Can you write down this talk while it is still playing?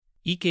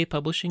EK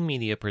Publishing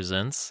Media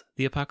presents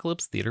the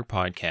Apocalypse Theater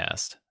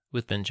Podcast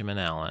with Benjamin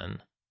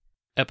Allen.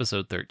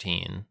 Episode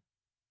 13,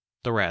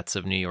 The Rats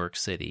of New York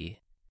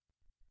City.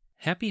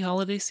 Happy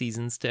holiday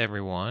seasons to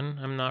everyone.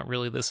 I'm not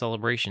really the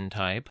celebration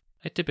type.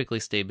 I typically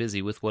stay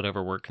busy with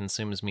whatever work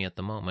consumes me at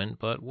the moment,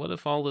 but what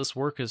if all this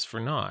work is for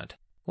naught?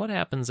 What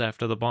happens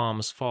after the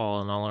bombs fall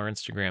and all our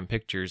Instagram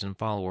pictures and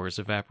followers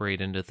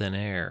evaporate into thin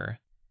air?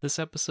 This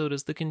episode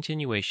is the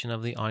continuation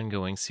of the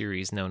ongoing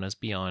series known as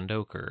Beyond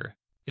Ochre.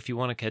 If you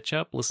want to catch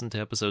up, listen to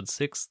Episode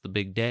 6, The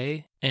Big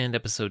Day, and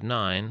Episode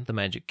 9, The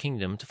Magic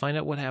Kingdom, to find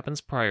out what happens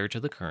prior to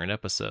the current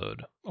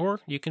episode.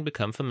 Or you can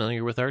become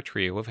familiar with our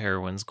trio of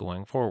heroines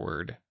going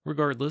forward.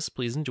 Regardless,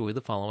 please enjoy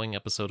the following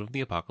episode of the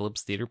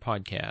Apocalypse Theater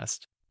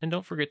Podcast. And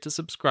don't forget to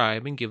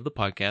subscribe and give the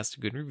podcast a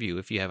good review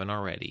if you haven't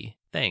already.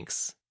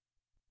 Thanks.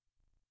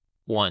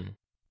 1.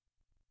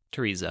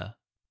 Teresa.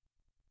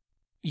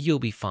 "You'll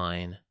be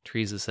fine,"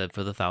 Teresa said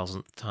for the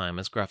 1000th time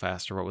as Gruff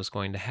asked her what was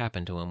going to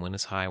happen to him when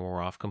his high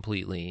wore off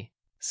completely.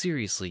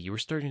 "Seriously, you were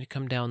starting to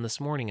come down this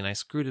morning and I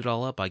screwed it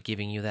all up by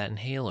giving you that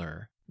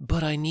inhaler."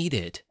 "But I need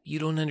it. You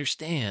don't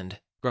understand."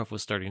 Gruff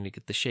was starting to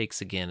get the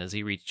shakes again as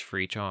he reached for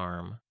each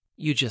arm.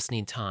 "You just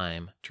need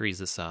time,"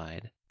 Teresa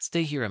sighed.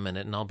 "Stay here a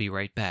minute and I'll be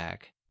right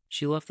back."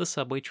 She left the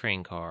subway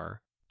train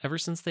car. Ever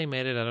since they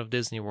made it out of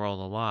Disney World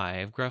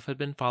alive, Gruff had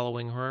been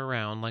following her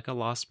around like a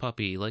lost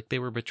puppy, like they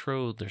were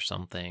betrothed or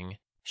something.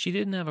 She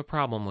didn't have a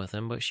problem with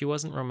him, but she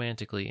wasn't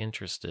romantically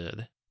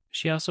interested.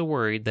 She also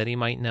worried that he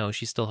might know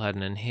she still had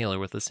an inhaler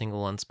with a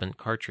single unspent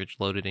cartridge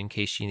loaded in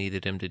case she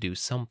needed him to do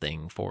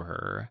something for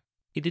her.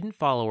 He didn't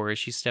follow her as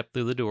she stepped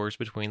through the doors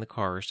between the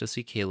cars to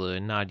see Kayla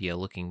and Nadia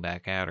looking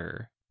back at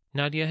her.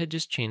 Nadia had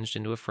just changed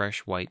into a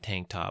fresh white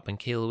tank top, and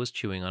Kayla was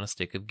chewing on a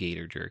stick of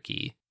gator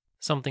jerky.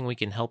 "Something we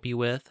can help you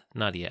with?"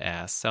 Nadia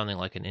asked, sounding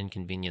like an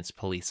inconvenienced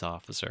police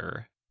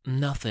officer.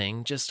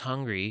 "Nothing, just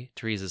hungry,"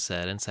 Teresa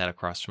said and sat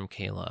across from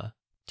Kayla.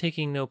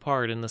 Taking no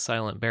part in the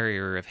silent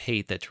barrier of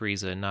hate that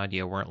Teresa and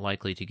Nadia weren't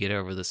likely to get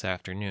over this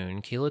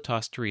afternoon, Kayla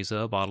tossed Teresa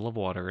a bottle of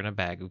water and a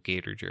bag of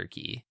gator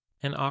jerky.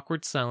 An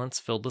awkward silence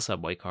filled the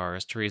subway car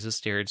as Teresa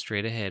stared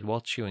straight ahead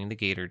while chewing the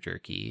gator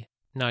jerky.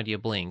 Nadia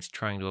blinked,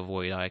 trying to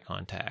avoid eye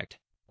contact.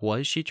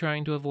 Was she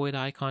trying to avoid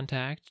eye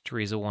contact?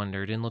 Teresa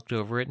wondered and looked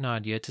over at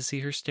Nadia to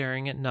see her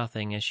staring at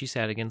nothing as she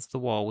sat against the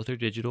wall with her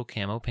digital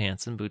camo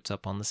pants and boots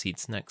up on the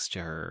seats next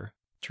to her.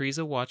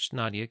 Teresa watched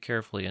Nadia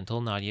carefully until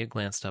Nadia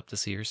glanced up to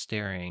see her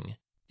staring.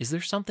 "Is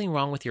there something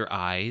wrong with your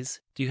eyes?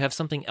 Do you have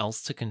something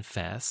else to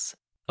confess?"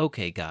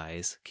 "Okay,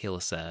 guys,"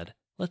 Kayla said.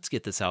 "Let's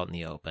get this out in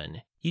the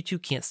open. You two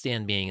can't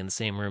stand being in the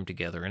same room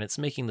together, and it's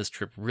making this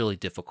trip really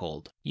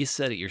difficult. You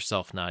said it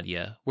yourself,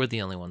 Nadia. We're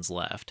the only ones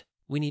left.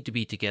 We need to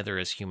be together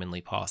as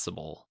humanly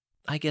possible."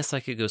 "I guess I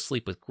could go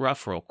sleep with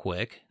Gruff real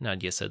quick,"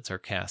 Nadia said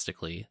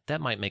sarcastically.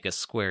 "That might make us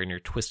square in your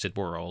twisted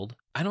world."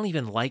 "I don't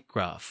even like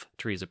Gruff,"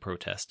 Teresa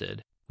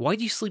protested. "Why'd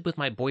you sleep with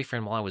my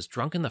boyfriend while I was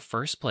drunk in the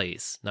first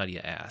place?"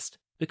 Nadia asked.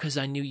 "Because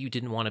I knew you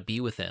didn't want to be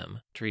with him,"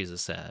 Teresa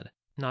said.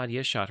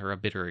 Nadia shot her a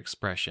bitter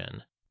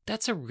expression.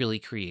 "That's a really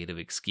creative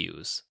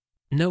excuse."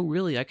 "No,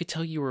 really, I could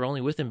tell you were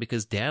only with him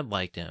because Dad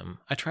liked him.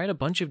 I tried a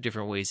bunch of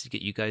different ways to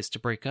get you guys to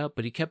break up,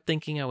 but he kept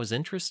thinking I was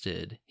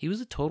interested. He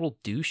was a total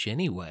douche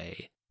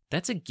anyway."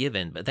 "That's a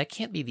given, but that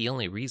can't be the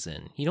only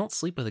reason. You don't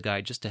sleep with a guy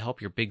just to help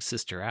your big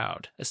sister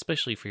out,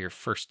 especially for your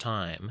first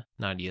time,"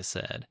 Nadia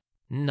said.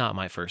 "Not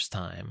my first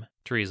time."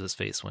 Teresa's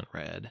face went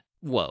red.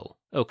 "Whoa,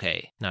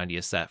 okay."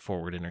 Nadia sat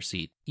forward in her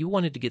seat. "You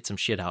wanted to get some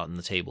shit out on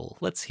the table.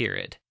 Let's hear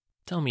it."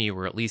 "Tell me you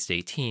were at least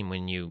 18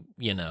 when you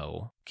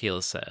know,"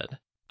 Kayla said.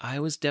 "I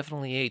was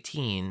definitely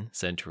 18,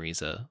 said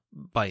Teresa,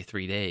 "by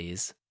 3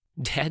 days.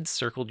 Dad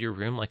circled your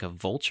room like a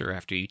vulture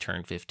after you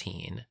turned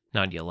 15,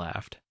 Nadia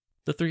laughed.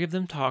 The three of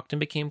them talked and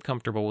became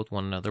comfortable with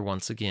one another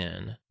once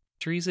again.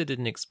 Teresa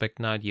didn't expect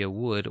Nadia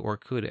would or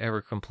could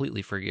ever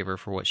completely forgive her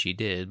for what she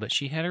did, but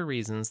she had her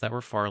reasons that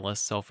were far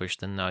less selfish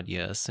than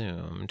Nadia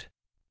assumed.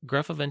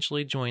 Gruff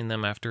eventually joined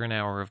them after an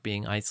hour of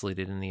being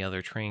isolated in the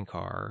other train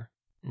car.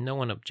 No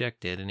one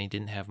objected, and he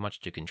didn't have much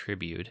to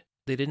contribute.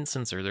 They didn't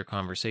censor their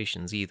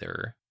conversations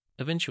either.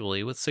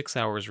 Eventually, with 6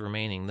 hours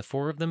remaining, the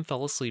four of them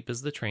fell asleep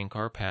as the train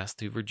car passed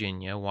through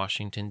Virginia,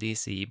 Washington,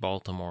 D.C.,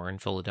 Baltimore,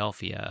 and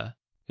Philadelphia.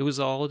 It was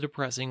all a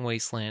depressing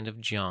wasteland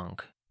of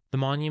junk. The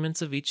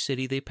monuments of each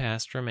city they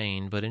passed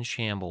remained, but in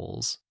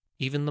shambles.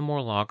 Even the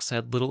Morlocks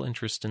had little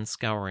interest in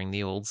scouring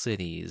the old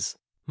cities.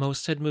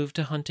 Most had moved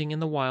to hunting in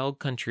the wild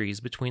countries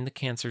between the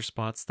cancer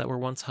spots that were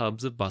once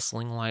hubs of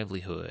bustling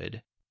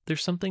livelihood.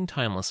 There's something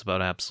timeless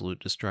about absolute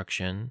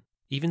destruction.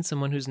 Even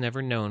someone who's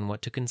never known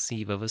what to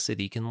conceive of a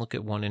city can look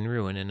at one in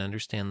ruin and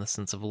understand the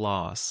sense of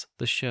loss,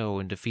 the show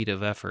and defeat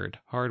of effort,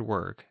 hard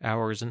work,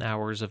 hours and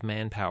hours of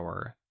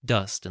manpower,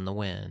 dust in the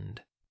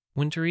wind.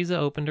 When Teresa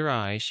opened her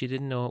eyes, she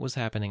didn't know what was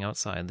happening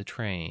outside the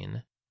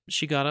train.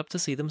 She got up to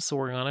see them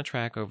soaring on a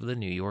track over the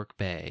New York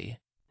Bay.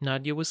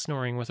 Nadia was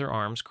snoring with her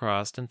arms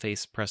crossed and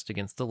face pressed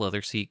against the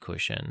leather seat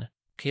cushion.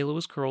 Kayla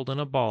was curled in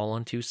a ball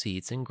on 2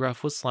 seats, and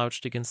Gruff was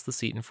slouched against the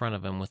seat in front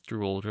of him with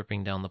drool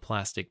dripping down the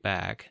plastic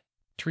back.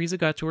 Teresa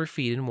got to her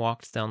feet and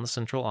walked down the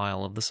central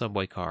aisle of the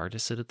subway car to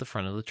sit at the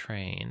front of the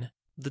train.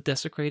 The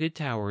desecrated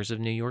towers of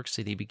New York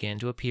City began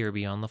to appear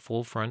beyond the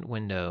full front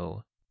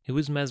window. It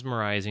was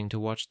mesmerizing to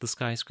watch the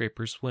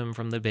skyscrapers swim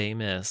from the bay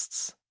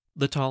mists.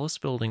 The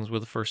tallest buildings were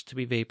the first to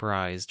be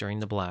vaporized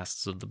during the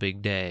blasts of the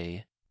big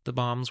day. The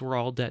bombs were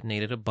all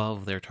detonated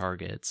above their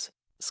targets.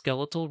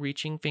 Skeletal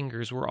reaching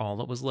fingers were all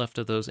that was left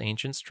of those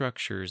ancient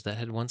structures that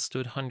had once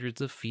stood hundreds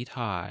of feet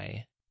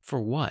high. For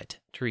what?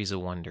 Teresa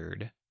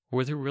wondered.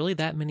 Were there really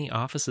that many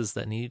offices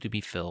that needed to be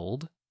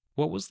filled?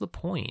 What was the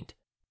point?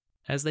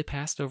 As they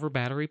passed over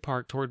Battery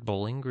Park toward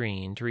Bowling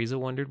Green, Teresa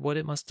wondered what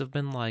it must have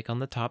been like on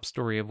the top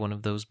story of one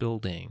of those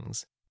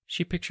buildings.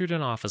 She pictured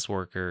an office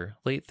worker,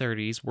 late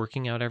 30s,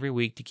 working out every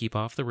week to keep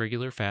off the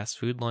regular fast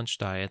food lunch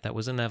diet that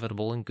was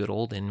inevitable in good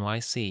old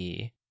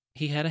NYC.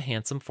 He had a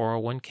handsome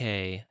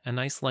 401k, a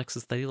nice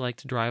Lexus that he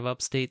liked to drive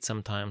upstate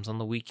sometimes on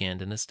the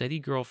weekend, and a steady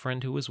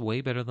girlfriend who was way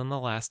better than the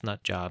last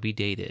nut job he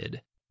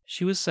dated.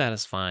 She was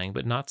satisfying,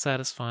 but not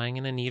satisfying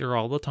in a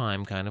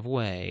need-her-all-the-time kind of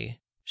way.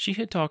 She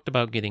had talked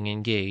about getting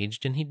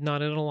engaged, and he'd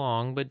nodded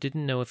along, but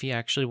didn't know if he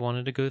actually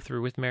wanted to go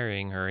through with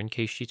marrying her in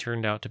case she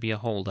turned out to be a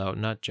holdout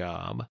nut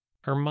job.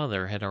 Her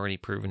mother had already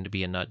proven to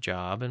be a nut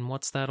job, and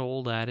what's that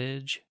old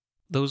adage?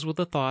 Those were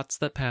the thoughts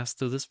that passed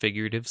through this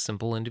figurative,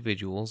 simple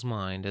individual's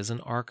mind as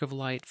an arc of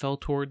light fell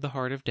toward the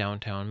heart of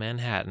downtown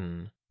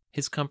Manhattan.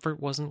 His comfort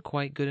wasn't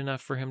quite good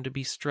enough for him to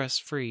be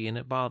stress-free, and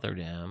it bothered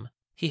him.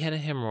 He had a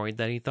hemorrhoid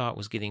that he thought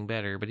was getting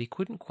better, but he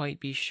couldn't quite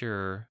be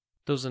sure.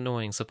 Those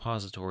annoying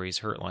suppositories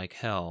hurt like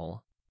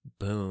hell.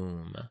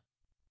 Boom.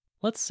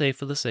 Let's say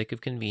for the sake of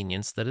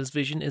convenience that his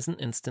vision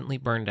isn't instantly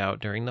burned out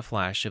during the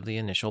flash of the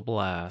initial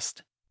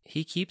blast.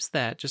 He keeps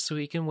that just so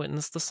he can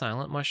witness the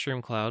silent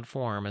mushroom cloud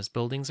form as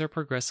buildings are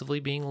progressively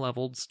being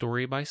leveled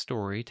story by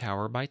story,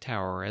 tower by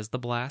tower, as the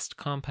blast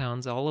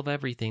compounds all of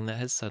everything that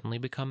has suddenly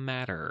become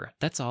matter.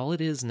 That's all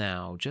it is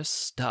now, just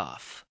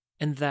stuff.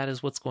 And that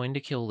is what's going to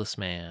kill this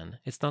man.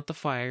 It's not the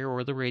fire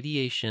or the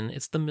radiation,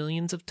 it's the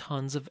millions of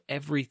tons of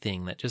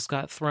everything that just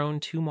got thrown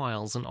 2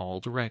 miles in all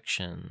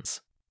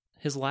directions.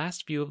 His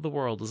last view of the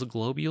world is a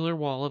globular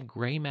wall of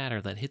gray matter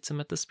that hits him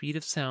at the speed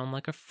of sound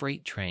like a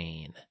freight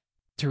train.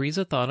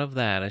 Teresa thought of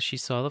that as she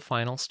saw the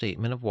final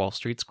statement of Wall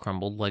Street's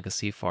crumbled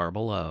legacy far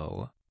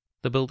below.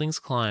 The buildings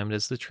climbed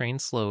as the train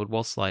slowed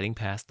while sliding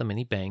past the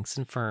many banks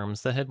and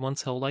firms that had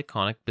once held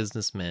iconic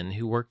businessmen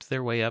who worked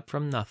their way up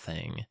from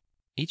nothing.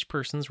 Each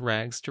person's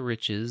rags to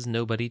riches,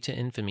 nobody to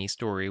infamy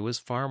story was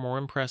far more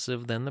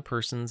impressive than the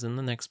person's in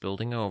the next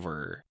building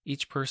over.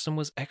 Each person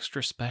was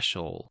extra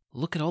special.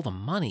 Look at all the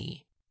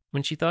money.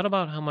 When she thought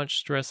about how much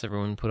stress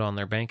everyone put on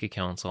their bank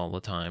accounts all the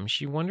time,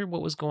 she wondered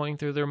what was going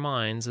through their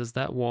minds as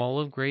that wall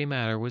of gray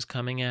matter was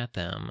coming at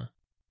them.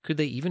 Could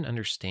they even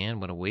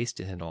understand what a waste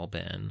it had all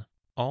been?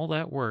 All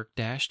that work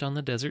dashed on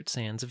the desert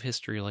sands of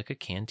history like a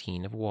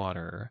canteen of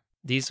water.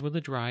 These were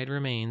the dried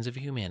remains of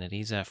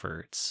humanity's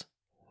efforts.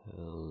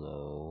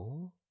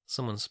 "Hello?"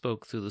 Someone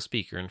spoke through the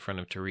speaker in front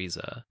of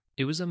Teresa.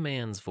 It was a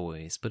man's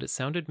voice, but it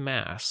sounded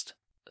masked.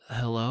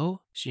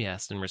 "Hello?" she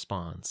asked in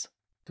response.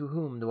 "To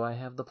whom do I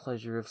have the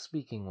pleasure of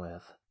speaking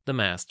with?" the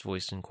masked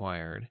voice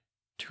inquired.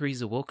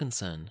 "Teresa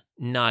Wilkinson."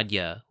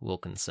 "Nadia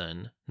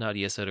Wilkinson,"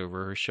 Nadia said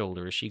over her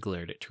shoulder as she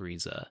glared at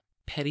Teresa.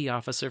 "Petty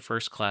Officer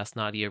First Class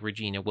Nadia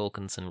Regina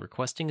Wilkinson,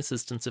 requesting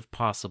assistance if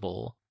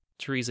possible."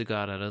 Teresa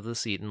got out of the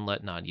seat and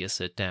let Nadia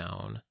sit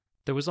down.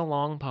 There was a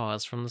long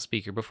pause from the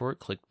speaker before it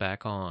clicked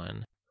back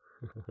on.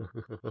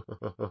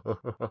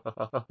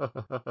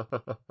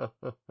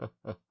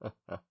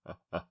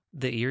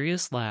 The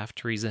eeriest laugh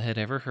Teresa had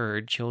ever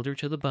heard chilled her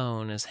to the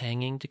bone as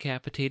hanging,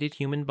 decapitated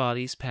human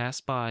bodies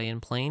passed by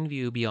in plain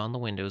view beyond the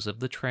windows of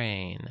the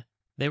train.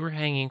 They were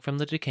hanging from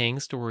the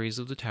decaying stories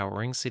of the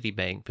towering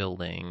Citibank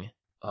building.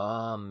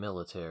 "Ah,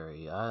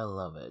 military, I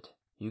love it.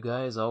 You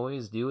guys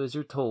always do as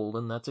you're told,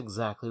 and that's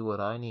exactly what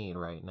I need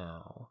right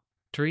now."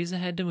 Teresa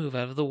had to move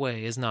out of the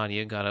way as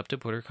Nadia got up to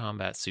put her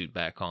combat suit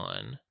back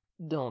on.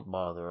 "Don't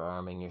bother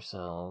arming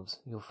yourselves.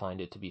 You'll find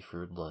it to be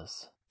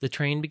fruitless." The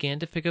train began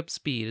to pick up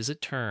speed as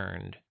it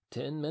turned.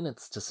 10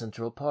 minutes to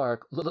Central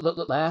Park.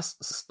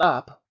 Last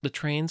stop." The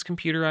train's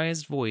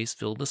computerized voice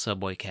filled the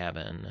subway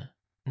cabin.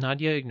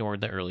 Nadia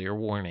ignored the earlier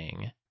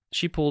warning.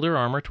 She pulled her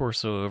armor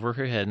torso over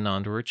her head and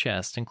onto her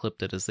chest and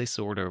clipped it as they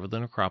soared over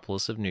the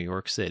necropolis of New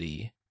York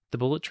City. The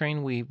bullet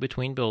train weaved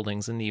between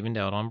buildings and evened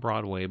out on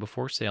Broadway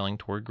before sailing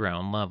toward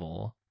ground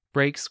level.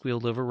 Brakes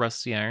squealed over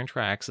rusty iron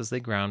tracks as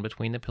they ground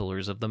between the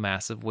pillars of the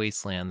massive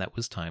wasteland that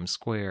was Times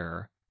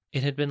Square.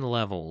 It had been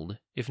leveled.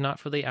 If not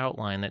for the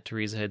outline that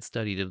Teresa had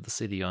studied of the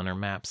city on her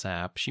Maps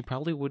app, she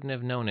probably wouldn't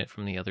have known it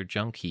from the other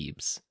junk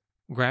heaps.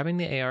 Grabbing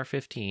the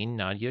AR-15,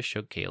 Nadia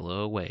shook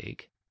Kayla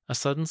awake. A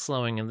sudden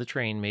slowing of the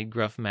train made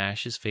Gruff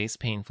mash his face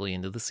painfully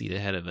into the seat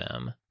ahead of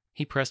him.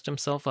 He pressed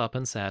himself up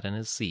and sat in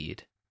his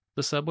seat.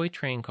 The subway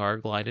train car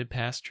glided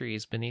past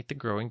trees beneath the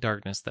growing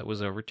darkness that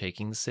was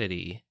overtaking the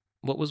city.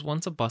 What was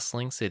once a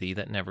bustling city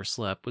that never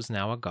slept was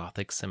now a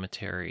Gothic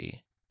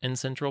cemetery. In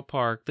Central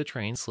Park, the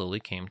train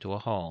slowly came to a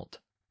halt.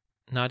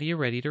 Nadia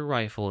readied her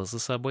rifle as the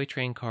subway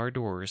train car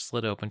doors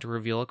slid open to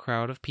reveal a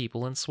crowd of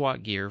people in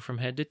SWAT gear from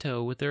head to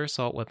toe with their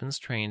assault weapons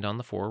trained on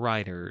the 4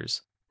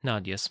 riders.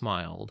 Nadia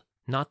smiled.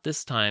 Not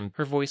this time.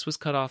 Her voice was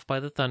cut off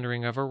by the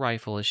thundering of her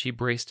rifle as she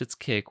braced its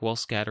kick while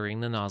scattering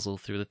the nozzle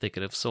through the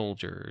thicket of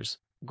soldiers.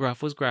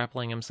 Gruff was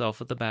grappling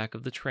himself at the back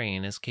of the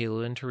train as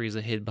Kayla and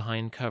Teresa hid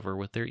behind cover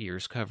with their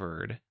ears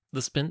covered.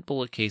 The spent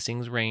bullet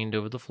casings rained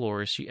over the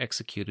floor as she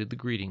executed the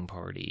greeting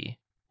party.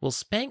 "Well,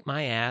 spank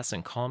my ass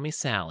and call me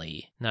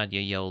Sally,"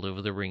 Nadia yelled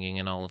over the ringing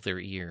in all of their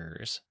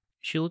ears.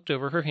 She looked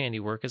over her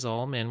handiwork as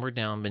all men were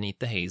down beneath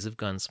the haze of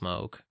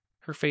gunsmoke.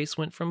 Her face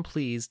went from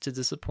pleased to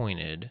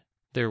disappointed.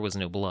 There was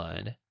no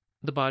blood.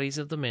 The bodies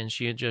of the men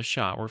she had just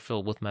shot were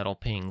filled with metal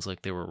pings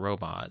like they were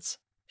robots.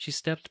 She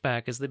stepped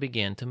back as they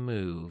began to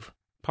move.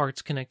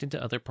 Parts connected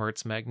to other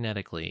parts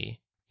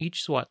magnetically.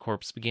 Each SWAT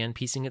corpse began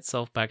piecing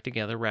itself back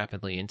together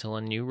rapidly until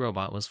a new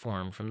robot was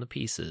formed from the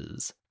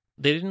pieces.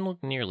 They didn't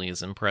look nearly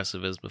as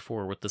impressive as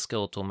before, with the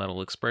skeletal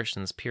metal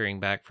expressions peering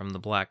back from the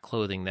black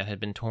clothing that had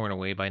been torn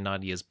away by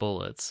Nadia's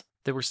bullets.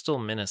 They were still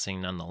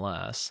menacing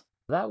nonetheless.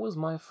 "That was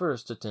my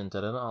first attempt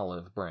at an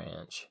olive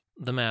branch,"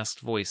 the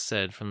masked voice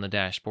said from the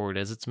dashboard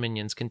as its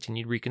minions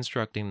continued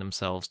reconstructing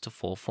themselves to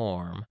full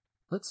form.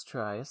 "Let's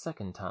try a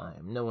second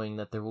time, knowing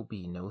that there will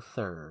be no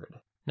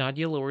third."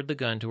 Nadia lowered the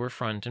gun to her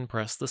front and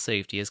pressed the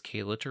safety as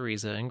Kayla,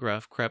 Teresa, and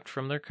Gruff crept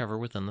from their cover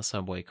within the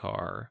subway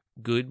car.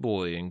 "Good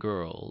boy and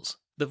girls,"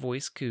 the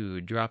voice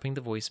cooed, dropping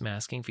the voice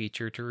masking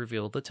feature to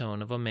reveal the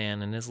tone of a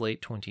man in his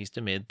late 20s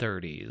to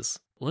mid-30s.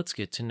 "Let's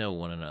get to know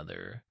one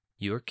another.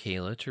 You're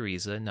Kayla,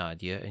 Teresa,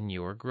 Nadia, and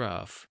you're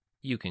Gruff.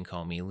 You can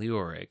call me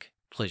Leoric.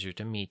 Pleasure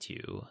to meet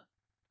you."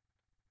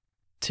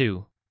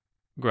 2.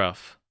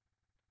 Gruff.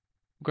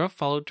 Gruff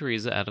followed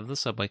Teresa out of the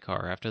subway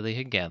car after they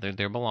had gathered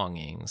their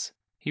belongings.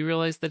 He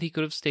realized that he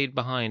could have stayed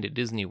behind at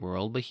Disney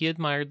World, but he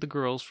admired the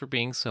girls for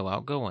being so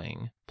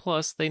outgoing.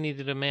 Plus, they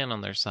needed a man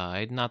on their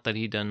side, not that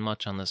he'd done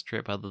much on this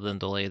trip other than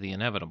delay the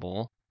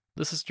inevitable.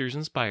 The sisters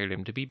inspired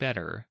him to be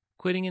better.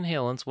 Quitting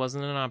inhalants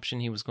wasn't an option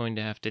he was going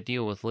to have to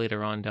deal with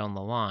later on down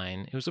the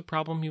line. It was a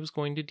problem he was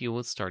going to deal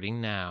with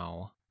starting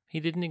now. He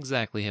didn't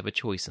exactly have a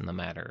choice in the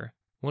matter.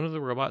 One of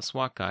the robot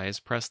SWAT guys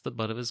pressed the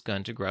butt of his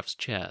gun to Gruff's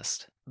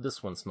chest.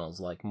 "This one smells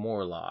like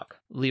Morlock,"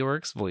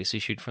 Leoric's voice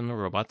issued from the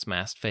robot's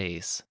masked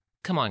face.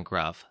 "Come on,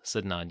 Gruff,"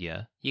 said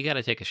Nadia. "You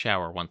gotta take a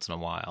shower once in a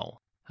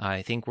while."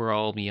 "I think we're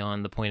all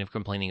beyond the point of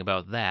complaining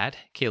about that,"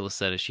 Kayla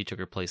said as she took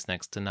her place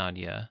next to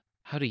Nadia.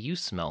 "How do you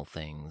smell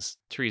things?"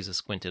 Teresa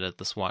squinted at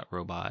the SWAT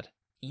robot.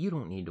 "You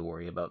don't need to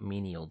worry about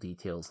menial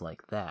details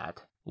like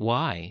that."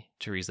 "Why?"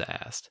 Teresa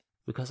asked.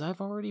 "Because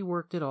I've already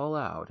worked it all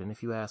out, and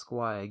if you ask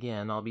why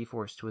again, I'll be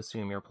forced to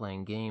assume you're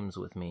playing games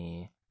with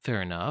me."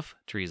 "Fair enough,"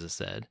 Teresa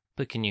said.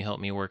 "But can you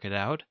help me work it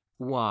out?"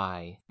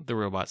 "Why?" The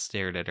robot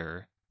stared at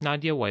her.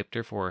 Nadia wiped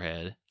her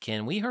forehead.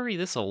 "Can we hurry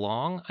this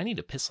along? I need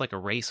to piss like a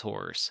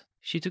racehorse."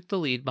 She took the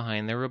lead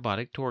behind their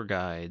robotic tour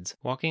guides,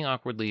 walking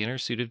awkwardly in her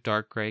suit of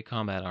dark gray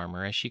combat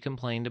armor as she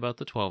complained about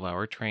the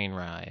 12-hour train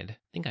ride.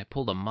 "I think I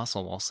pulled a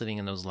muscle while sitting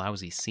in those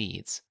lousy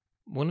seats."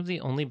 One of the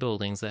only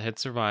buildings that had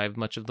survived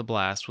much of the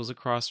blast was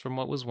across from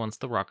what was once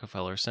the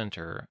Rockefeller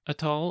Center, a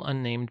tall,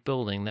 unnamed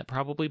building that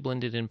probably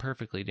blended in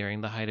perfectly during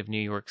the height of New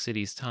York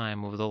City's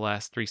time over the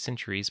last 3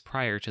 centuries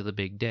prior to the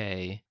big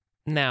day.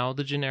 Now,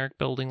 the generic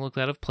building looked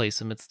out of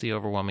place amidst the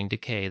overwhelming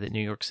decay that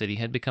New York City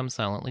had become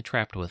silently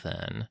trapped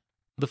within.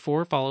 The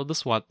 4 followed the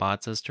SWAT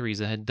bots, as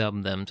Teresa had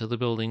dubbed them, to the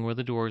building where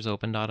the doors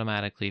opened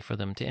automatically for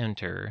them to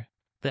enter.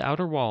 The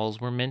outer walls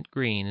were mint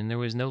green, and there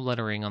was no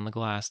lettering on the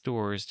glass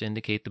doors to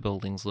indicate the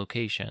building's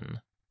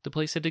location. The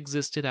place had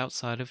existed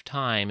outside of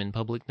time and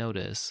public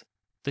notice.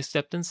 They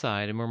stepped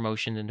inside and were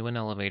motioned into an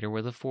elevator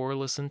where the 4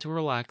 listened to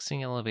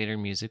relaxing elevator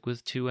music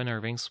with 2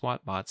 unnerving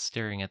SWAT bots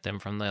staring at them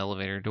from the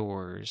elevator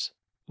doors.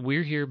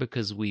 "We're here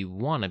because we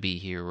want to be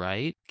here,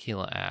 right?"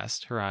 Kayla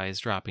asked, her eyes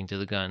dropping to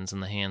the guns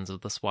in the hands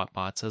of the SWAT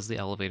bots as the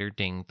elevator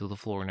dinged through the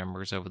floor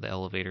numbers over the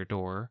elevator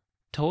door.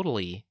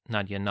 "Totally,"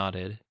 Nadia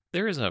nodded.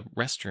 "There is a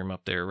restroom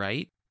up there,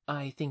 right?"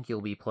 "I think you'll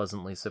be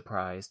pleasantly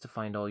surprised to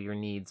find all your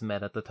needs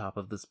met at the top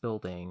of this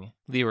building,"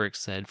 Leoric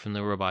said from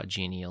the robot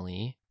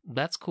genially.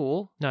 "That's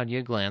cool."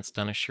 Nadia glanced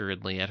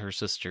unassuredly at her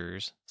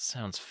sisters.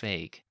 "Sounds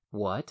fake."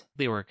 "What?"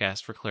 Leoric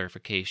asked for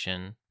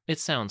clarification. "It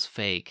sounds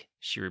fake,"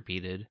 she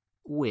repeated.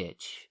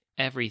 "Which?"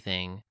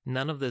 "Everything.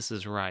 None of this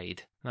is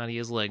right."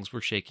 Nadia's legs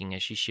were shaking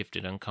as she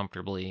shifted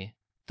uncomfortably.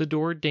 The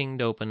door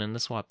dinged open and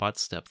the SWAT bot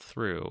stepped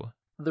through.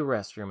 "The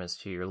restroom is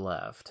to your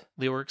left."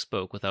 Leoric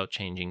spoke without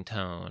changing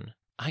tone.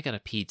 "I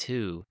gotta pee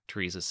too,"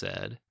 Teresa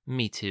said.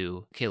 "Me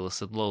too," Kayla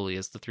said lowly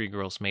as the 3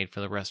 girls made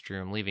for the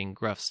restroom, leaving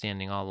Gruff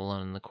standing all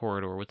alone in the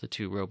corridor with the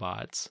 2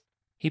 robots.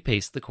 He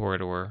paced the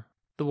corridor.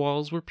 The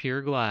walls were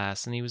pure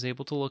glass, and he was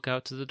able to look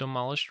out to the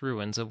demolished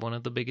ruins of one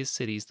of the biggest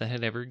cities that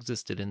had ever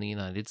existed in the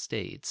United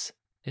States.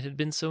 It had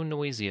been so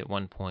noisy at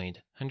one point,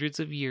 hundreds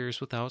of years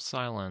without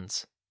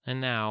silence, and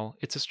now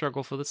it's a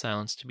struggle for the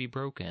silence to be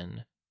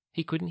broken.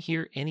 He couldn't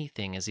hear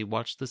anything as he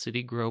watched the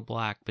city grow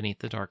black beneath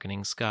the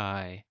darkening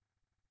sky.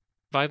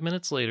 5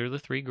 minutes later, the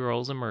three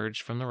girls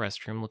emerged from the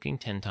restroom looking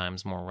 10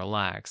 times more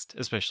relaxed,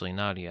 especially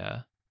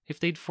Nadia. If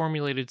they'd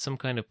formulated some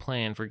kind of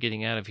plan for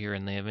getting out of here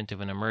in the event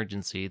of an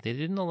emergency, they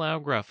didn't allow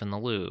Gruff in the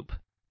loop.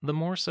 The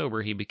more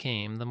sober he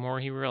became, the more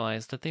he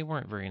realized that they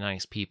weren't very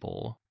nice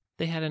people.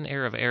 They had an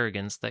air of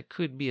arrogance that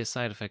could be a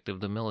side effect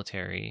of the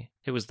military.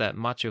 It was that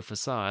macho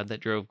facade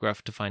that drove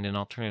Gruff to find an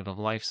alternative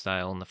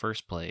lifestyle in the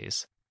first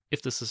place.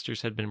 If the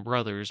sisters had been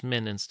brothers,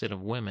 men instead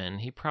of women,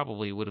 he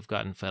probably would have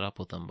gotten fed up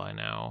with them by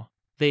now.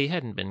 They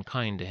hadn't been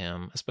kind to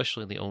him,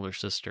 especially the older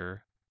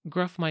sister.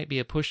 Gruff might be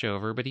a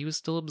pushover, but he was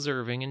still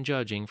observing and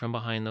judging from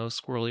behind those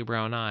squirrely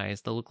brown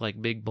eyes that looked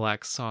like big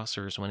black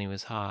saucers when he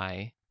was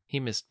high. He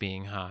missed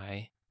being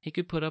high. He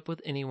could put up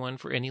with anyone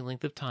for any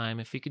length of time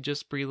if he could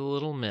just breathe a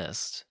little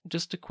mist.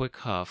 Just a quick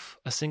huff,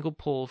 a single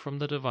pull from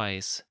the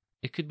device.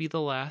 It could be the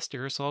last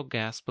aerosol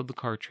gasp of the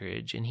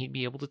cartridge, and he'd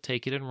be able to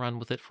take it and run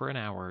with it for an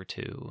hour or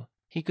two.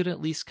 He could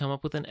at least come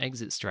up with an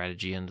exit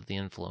strategy under the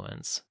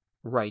influence.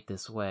 Right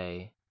this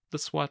way. The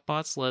SWAT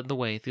bots led the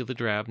way through the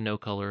drab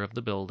no-color of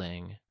the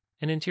building.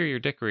 An interior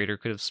decorator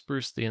could have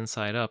spruced the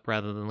inside up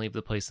rather than leave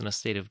the place in a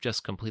state of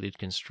just completed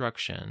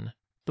construction.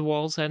 The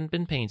walls hadn't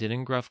been painted,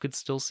 and Gruff could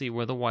still see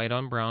where the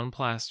white-on-brown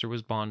plaster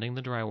was bonding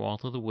the drywall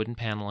to the wooden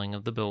paneling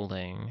of the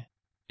building.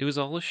 It was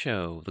all a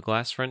show, the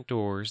glass front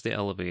doors, the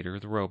elevator,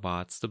 the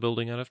robots, the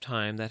building out of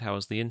time that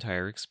housed the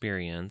entire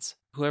experience.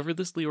 Whoever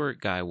this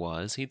Leoric guy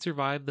was, he'd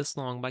survived this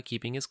long by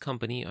keeping his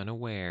company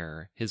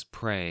unaware. His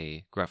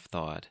prey, Gruff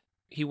thought.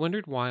 He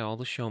wondered why all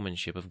the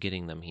showmanship of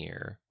getting them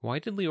here. Why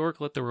did Leoric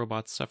let the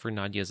robots suffer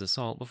Nadia's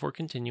assault before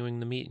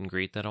continuing the meet and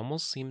greet that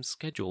almost seemed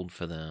scheduled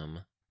for them?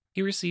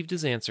 He received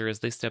his answer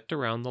as they stepped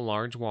around the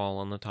large wall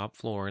on the top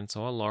floor and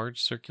saw a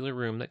large circular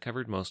room that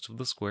covered most of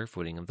the square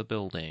footing of the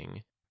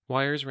building.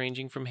 Wires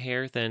ranging from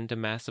hair-thin to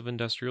massive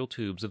industrial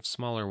tubes of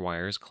smaller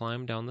wires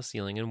climbed down the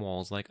ceiling and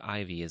walls like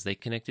ivy as they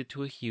connected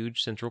to a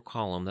huge central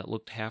column that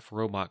looked half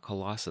robot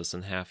colossus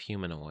and half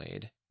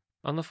humanoid.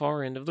 On the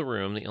far end of the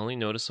room, the only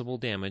noticeable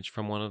damage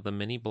from one of the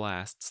many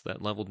blasts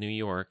that leveled New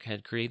York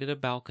had created a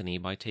balcony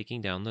by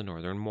taking down the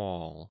northern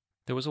wall.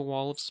 There was a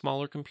wall of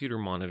smaller computer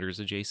monitors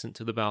adjacent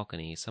to the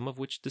balcony, some of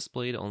which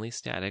displayed only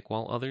static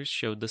while others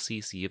showed the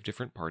CC of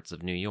different parts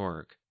of New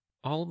York.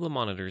 All of the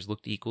monitors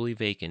looked equally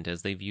vacant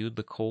as they viewed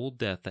the cold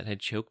death that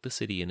had choked the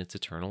city in its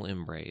eternal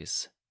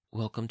embrace.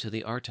 "Welcome to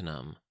the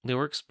Arcanum."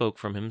 Leoric spoke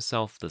from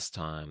himself this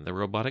time, the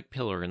robotic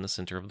pillar in the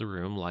center of the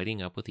room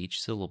lighting up with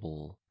each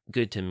syllable.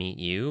 "Good to meet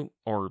you,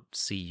 or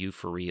see you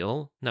for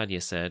real,"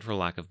 Nadia said for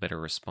lack of better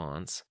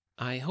response.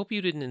 "I hope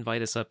you didn't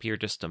invite us up here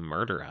just to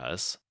murder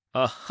us."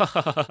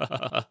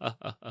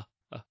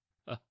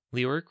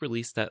 Leoric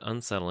released that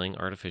unsettling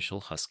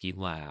artificial husky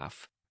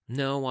laugh.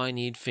 "No, I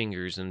need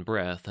fingers and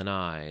breath and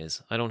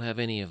eyes. I don't have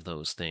any of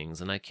those things,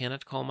 and I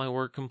cannot call my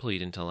work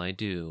complete until I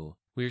do.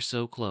 We're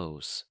so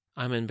close.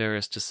 I'm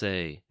embarrassed to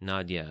say,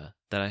 Nadia,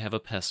 that I have a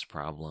pest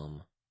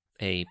problem."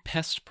 "A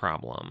pest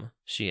problem?"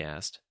 she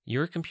asked.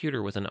 "You're a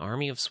computer with an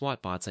army of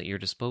SWAT bots at your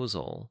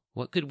disposal.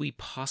 What could we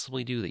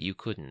possibly do that you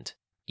couldn't?"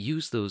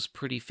 "Use those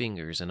pretty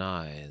fingers and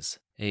eyes.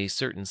 A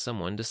certain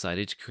someone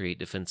decided to create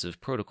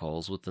defensive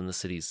protocols within the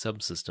city's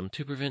subsystem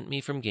to prevent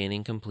me from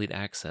gaining complete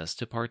access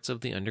to parts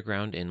of the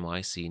underground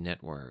NYC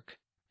network.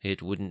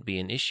 It wouldn't be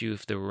an issue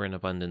if there were an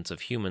abundance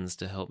of humans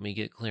to help me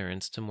get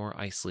clearance to more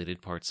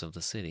isolated parts of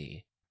the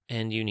city.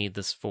 And you need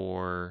this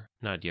for..."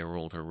 Nadia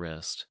rolled her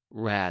wrist.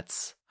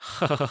 "Rats."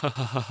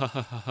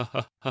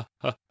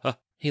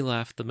 He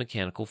laughed the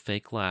mechanical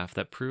fake laugh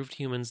that proved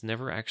humans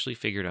never actually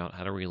figured out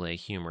how to relay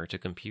humor to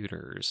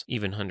computers,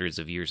 even hundreds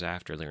of years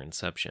after their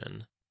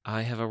inception.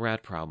 "I have a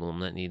rat problem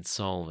that needs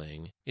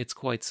solving. It's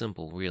quite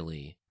simple,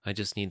 really. I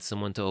just need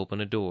someone to open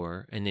a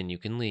door, and then you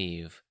can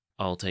leave.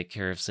 I'll take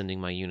care of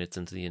sending my units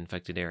into the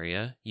infected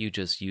area. You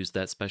just use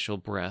that special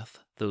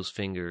breath, those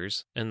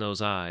fingers, and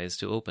those eyes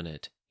to open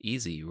it.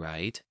 Easy,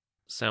 right?"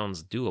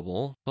 "Sounds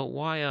doable, but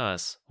why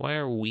us? Why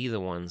are we the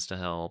ones to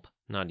help?"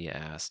 Nadia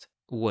asked.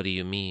 "What do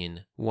you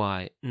mean?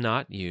 Why,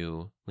 not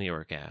you?"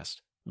 Leoric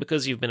asked.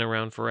 "Because you've been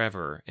around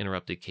forever,"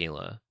 interrupted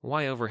Kayla.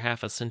 "Why over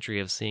half a century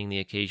of seeing the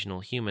occasional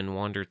human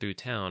wander through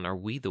town are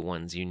we the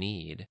ones you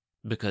need?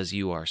 Because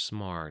you are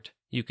smart.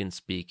 You can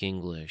speak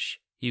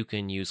English. You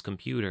can use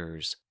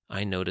computers.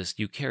 I noticed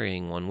you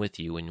carrying one with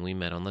you when we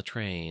met on the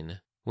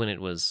train. When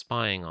it was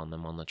spying on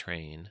them on the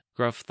train."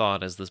 Gruff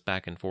thought as this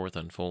back and forth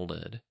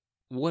unfolded.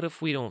 "What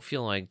if we don't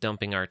feel like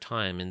dumping our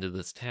time into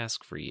this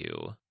task for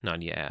you?"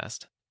 Nadia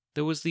asked.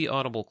 There was the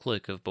audible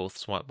click of both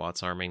SWAT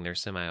bots arming their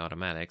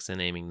semi-automatics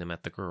and aiming them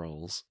at the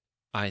girls.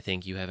 "I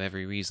think you have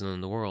every reason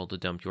in the world to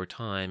dump your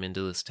time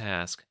into this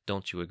task,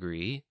 don't you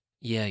agree?"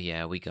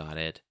 Yeah, we got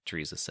it,"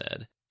 Teresa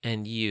said.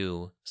 "And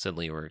you," said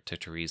Leoric to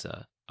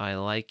Teresa, "I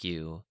like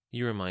you.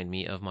 You remind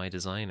me of my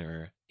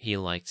designer. He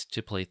liked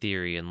to play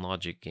theory and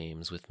logic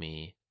games with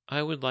me.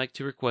 I would like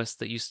to request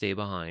that you stay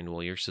behind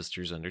while your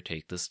sisters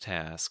undertake this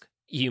task."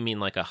 "You mean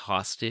like a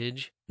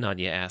hostage?"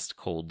 Nadia asked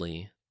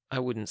coldly. "I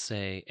wouldn't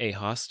say a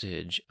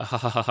hostage."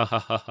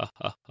 The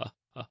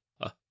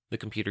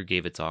computer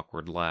gave its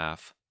awkward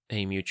laugh.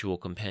 a mutual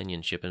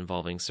companionship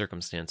involving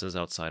circumstances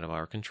outside of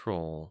our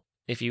control.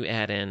 If you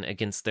add in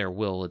against their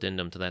will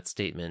addendum to that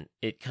statement,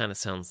 it kind of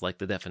sounds like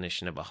the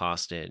definition of a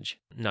hostage,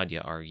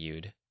 Nadia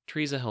argued.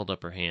 Teresa held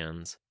up her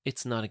hands.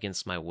 It's not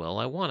against my will.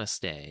 I want to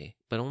stay,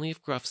 but only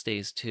if Gruff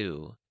stays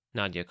too.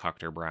 Nadia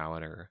cocked her brow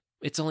at her.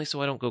 It's only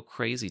so I don't go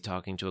crazy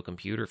talking to a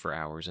computer for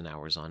hours and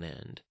hours on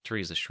end.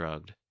 Teresa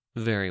shrugged.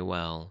 Very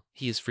well.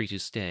 He is free to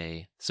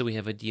stay, so we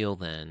have a deal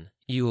then.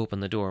 You open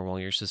the door while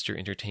your sister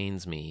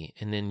entertains me,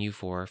 and then you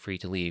four are free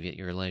to leave at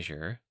your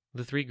leisure.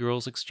 The three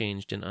girls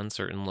exchanged an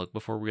uncertain look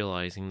before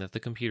realizing that the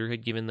computer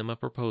had given them a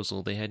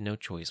proposal they had no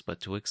choice but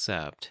to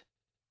accept.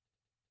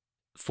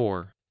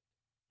 4.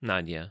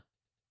 Nadia.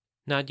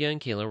 Nadia and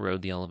Kayla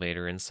rode the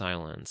elevator in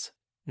silence.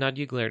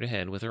 Nadia glared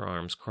ahead with her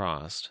arms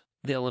crossed.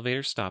 The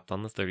elevator stopped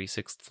on the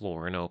 36th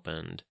floor and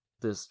opened.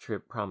 This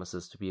trip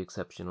promises to be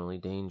exceptionally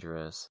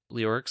dangerous.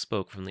 Leoric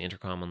spoke from the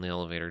intercom on the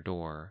elevator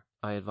door.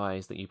 I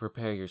advise that you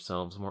prepare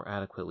yourselves more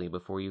adequately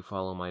before you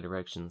follow my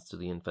directions to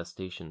the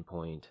infestation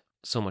point.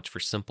 So much for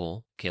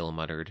simple, Kayla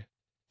muttered.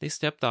 They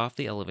stepped off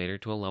the elevator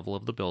to a level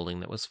of the building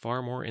that was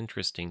far more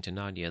interesting to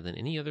Nadia than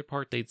any other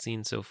part they'd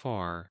seen so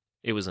far.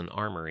 It was an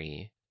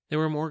armory. There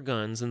were more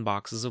guns and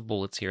boxes of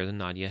bullets here than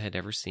Nadia had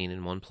ever seen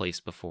in one place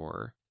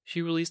before.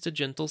 She released a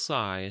gentle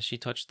sigh as she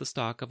touched the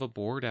stock of a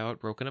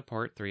bored-out,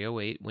 broken-apart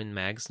 .308 Win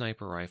Mag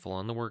sniper rifle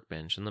on the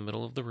workbench in the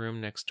middle of the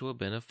room next to a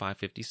bin of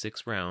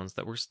 .556 rounds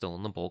that were still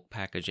in the bulk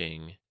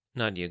packaging.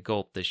 Nadia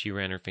gulped as she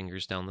ran her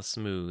fingers down the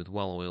smooth,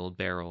 well-oiled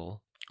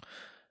barrel.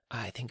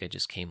 I think I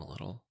just came a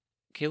little.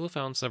 Kayla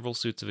found several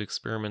suits of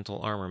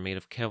experimental armor made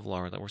of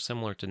Kevlar that were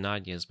similar to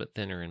Nadia's but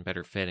thinner and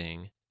better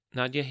fitting.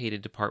 Nadia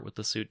hated to part with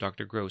the suit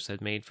Dr. Gross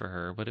had made for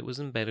her, but it was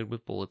embedded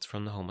with bullets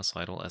from the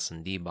homicidal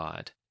S&D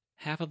bot.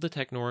 Half of the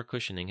Technora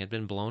cushioning had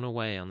been blown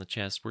away on the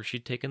chest where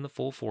she'd taken the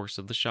full force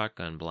of the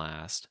shotgun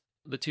blast.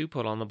 The two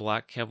put on the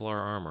black Kevlar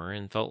armor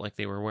and felt like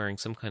they were wearing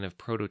some kind of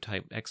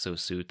prototype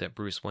exosuit that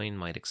Bruce Wayne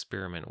might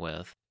experiment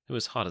with. It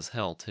was hot as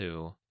hell,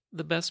 too.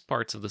 The best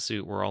parts of the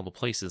suit were all the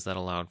places that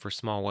allowed for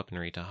small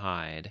weaponry to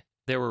hide.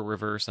 There were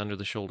reverse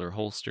under-the-shoulder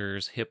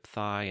holsters, hip,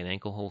 thigh, and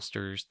ankle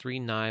holsters, 3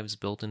 knives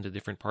built into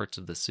different parts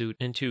of the suit,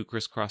 and 2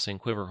 crisscrossing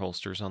quiver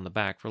holsters on the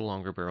back for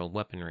longer-barreled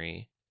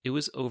weaponry. It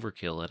was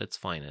overkill at its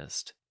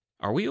finest.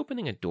 Are we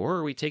opening a door or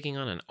are we taking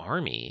on an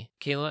army?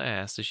 Kayla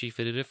asked as she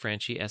fitted a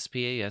Franchi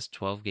SPAS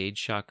 12-gauge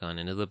shotgun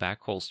into the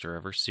back holster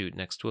of her suit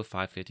next to a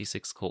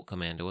 .556 Colt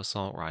Commando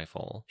assault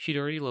rifle. She'd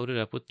already loaded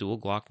up with dual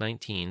Glock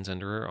 19s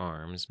under her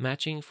arms,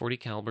 matching 40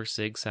 caliber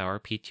Sig Sauer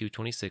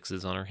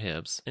P226s on her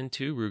hips, and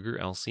 2 Ruger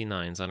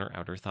LC9s on her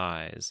outer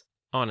thighs.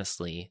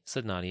 Honestly,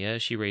 said Nadia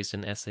as she raised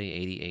an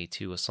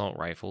SA-80A2 assault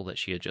rifle that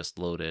she had just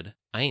loaded,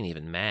 I ain't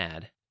even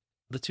mad.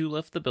 The two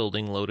left the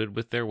building loaded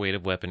with their weight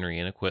of weaponry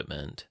and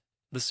equipment.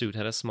 The suit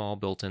had a small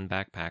built-in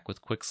backpack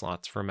with quick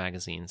slots for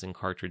magazines and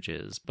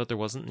cartridges, but there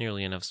wasn't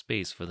nearly enough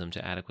space for them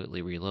to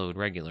adequately reload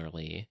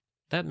regularly.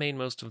 That made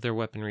most of their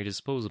weaponry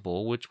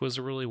disposable, which was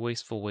a really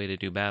wasteful way to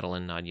do battle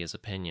in Nadia's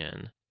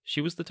opinion.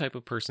 She was the type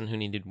of person who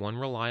needed one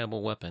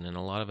reliable weapon and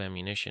a lot of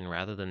ammunition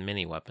rather than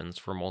many weapons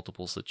for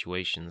multiple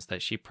situations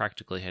that she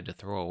practically had to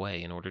throw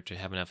away in order to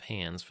have enough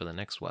hands for the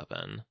next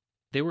weapon.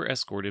 They were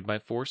escorted by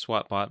 4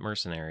 SWAT-bot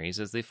mercenaries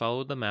as they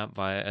followed the map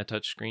via a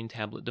touchscreen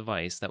tablet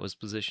device that was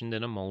positioned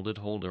in a molded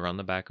holder on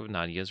the back of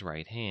Nadia's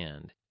right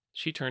hand.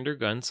 She turned her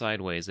gun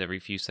sideways every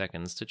few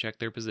seconds to check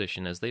their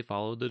position as they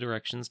followed the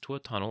directions to a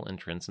tunnel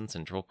entrance in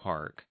Central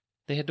Park.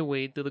 They had to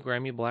wade through the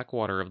grimy black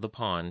water of the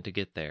pond to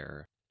get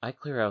there. I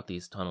clear out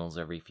these tunnels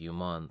every few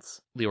months,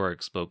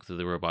 Leoric spoke through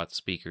the robot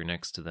speaker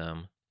next to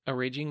them. A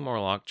raging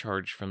Morlock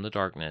charged from the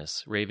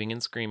darkness, raving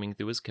and screaming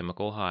through his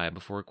chemical high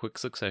before a quick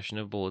succession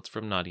of bullets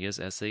from Nadia's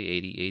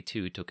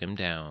SA-80A2 took him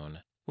down.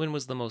 When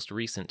was the most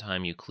recent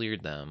time you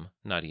cleared them?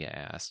 Nadia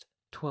asked.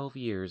 12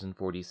 years and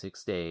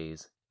 46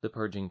 days. The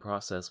purging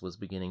process was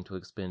beginning to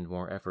expend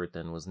more effort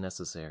than was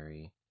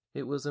necessary.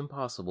 It was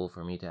impossible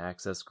for me to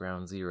access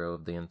ground zero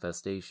of the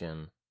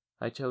infestation.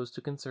 I chose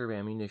to conserve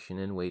ammunition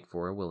and wait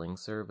for a willing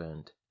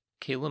servant.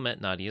 Kayla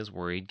met Nadia's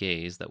worried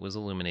gaze that was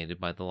illuminated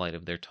by the light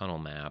of their tunnel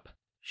map.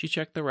 She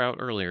checked the route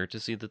earlier to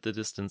see that the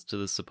distance to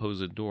the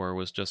supposed door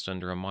was just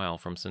under a mile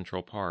from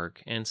Central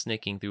Park and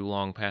snaking through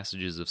long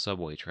passages of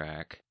subway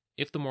track.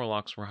 If the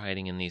Morlocks were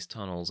hiding in these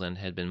tunnels and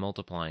had been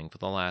multiplying for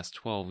the last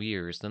 12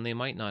 years, then they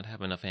might not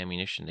have enough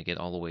ammunition to get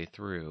all the way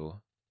through.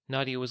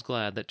 Nadia was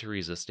glad that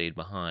Teresa stayed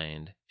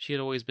behind. She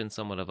had always been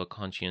somewhat of a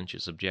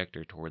conscientious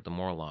objector toward the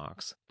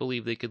Morlocks,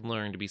 believed they could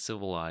learn to be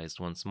civilized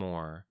once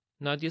more.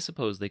 Nadia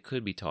supposed they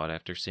could be taught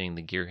after seeing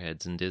the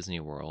gearheads in Disney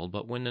World,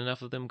 but when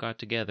enough of them got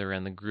together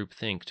and the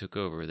groupthink took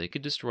over, they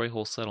could destroy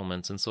whole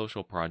settlements and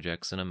social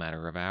projects in a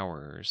matter of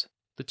hours.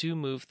 The two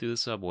moved through the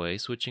subway,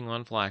 switching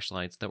on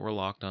flashlights that were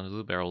locked onto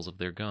the barrels of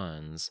their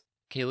guns.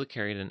 Kayla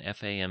carried an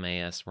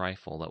FAMAS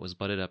rifle that was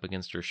butted up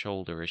against her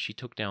shoulder as she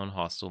took down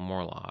hostile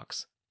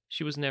Morlocks.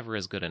 She was never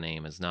as good an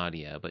aim as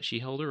Nadia, but she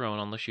held her own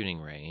on the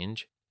shooting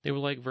range. They were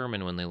like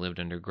vermin when they lived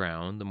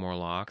underground, the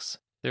Morlocks.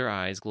 Their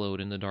eyes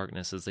glowed in the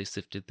darkness as they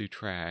sifted through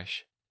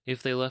trash.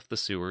 If they left the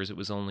sewers, it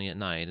was only at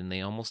night, and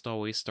they almost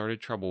always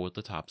started trouble with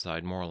the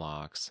topside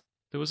Morlocks.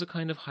 There was a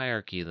kind of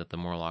hierarchy that the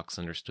Morlocks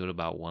understood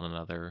about one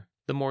another.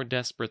 The more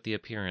desperate the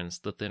appearance,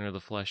 the thinner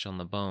the flesh on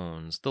the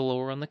bones, the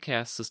lower on the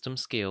caste system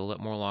scale that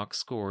Morlocks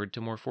scored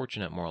to more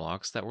fortunate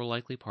Morlocks that were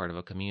likely part of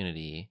a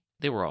community.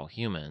 They were all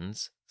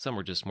humans. Some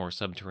were just more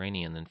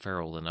subterranean and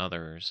feral than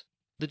others.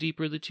 The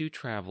deeper the two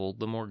traveled,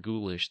 the more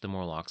ghoulish the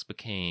Morlocks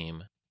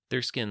became.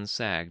 Their skins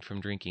sagged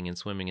from drinking and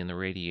swimming in the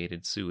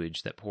radiated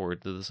sewage that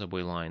poured through the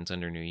subway lines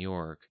under New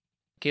York.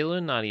 Kayla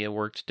and Nadia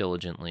worked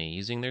diligently,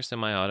 using their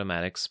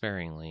semi-automatics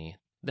sparingly.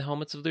 The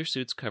helmets of their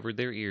suits covered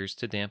their ears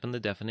to dampen the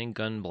deafening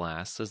gun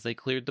blasts as they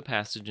cleared the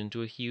passage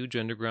into a huge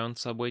underground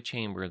subway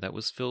chamber that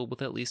was filled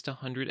with at least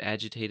 100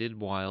 agitated,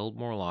 wild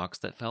Morlocks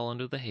that fell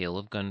under the hail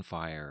of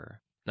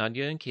gunfire.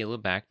 Nadia and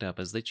Kayla backed up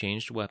as they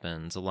changed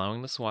weapons,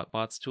 allowing the SWAT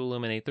bots to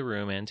illuminate the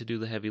room and to do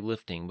the heavy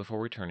lifting before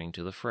returning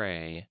to the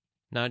fray.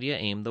 Nadia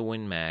aimed the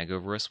Win Mag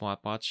over a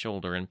SWAT bot's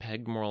shoulder and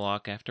pegged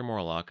Morlock after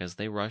Morlock as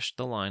they rushed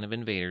the line of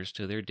invaders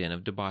to their den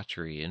of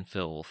debauchery and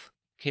filth.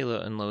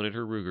 Kayla unloaded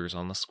her Rugers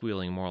on the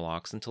squealing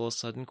Morlocks until a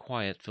sudden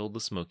quiet filled the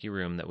smoky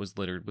room that was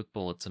littered with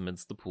bullets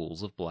amidst the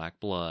pools of black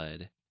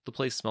blood. The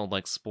place smelled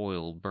like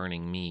spoiled,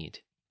 burning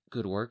meat.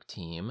 "Good work,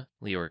 team,"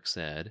 Leoric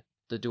said.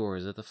 "The door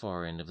is at the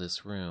far end of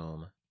this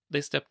room."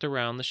 They stepped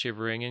around the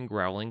shivering and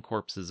growling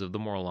corpses of the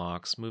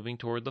Morlocks, moving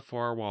toward the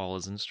far wall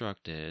as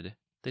instructed.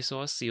 They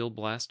saw a sealed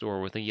blast door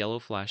with a yellow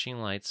flashing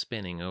light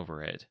spinning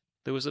over it.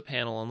 There was a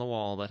panel on the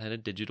wall that had a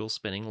digital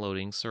spinning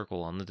loading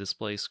circle on the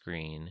display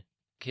screen.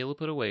 Kayla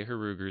put away her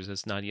Rugers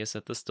as Nadia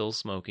set the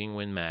still-smoking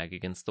Win Mag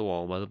against the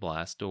wall by the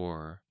blast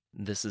door.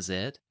 "This is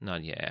it?"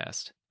 Nadia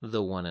asked.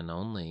 "The one and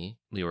only,"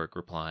 Leoric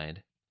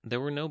replied.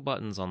 There were no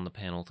buttons on the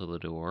panel to the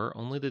door,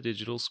 only the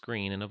digital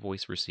screen and a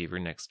voice receiver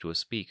next to a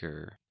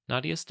speaker.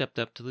 Nadia stepped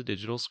up to the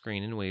digital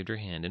screen and waved her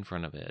hand in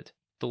front of it.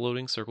 The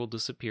loading circle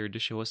disappeared to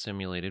show a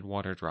simulated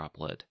water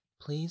droplet.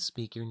 "Please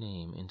speak your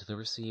name into the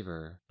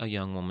receiver," a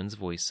young woman's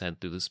voice said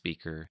through the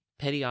speaker.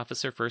 "Petty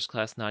Officer First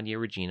Class Nadia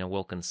Regina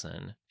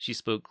Wilkinson." She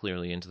spoke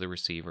clearly into the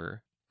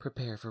receiver.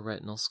 "Prepare for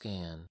retinal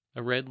scan."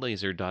 A red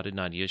laser dotted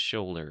Nadia's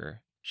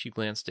shoulder. She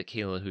glanced at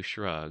Kayla, who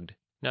shrugged.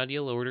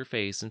 Nadia lowered her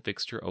face and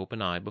fixed her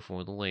open eye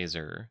before the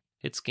laser.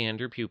 It scanned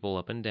her pupil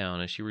up and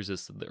down as she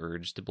resisted the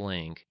urge to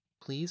blink.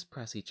 "Please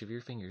press each of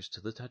your fingers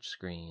to the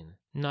touchscreen."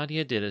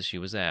 Nadia did as she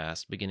was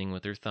asked, beginning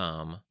with her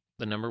thumb.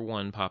 The number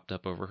 1 popped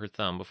up over her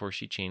thumb before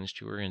she changed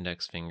to her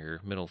index finger,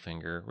 middle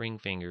finger, ring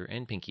finger,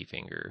 and pinky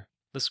finger.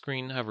 The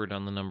screen hovered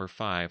on the number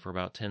 5 for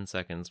about 10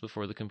 seconds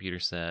before the computer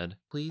said,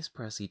 "Please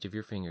press each of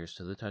your fingers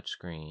to the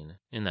touchscreen,"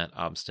 in that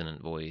obstinate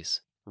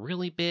voice.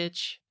 "Really,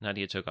 bitch?"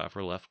 Nadia took off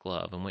her left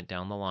glove and went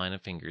down the line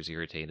of fingers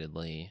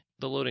irritatedly.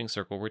 The loading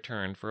circle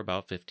returned for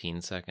about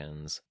 15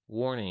 seconds.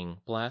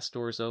 "Warning, blast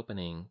doors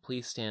opening.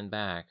 Please stand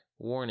back.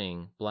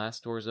 Warning,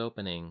 blast doors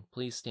opening.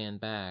 Please stand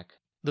back."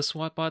 The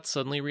SWAT bots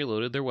suddenly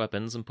reloaded their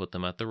weapons and put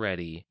them at the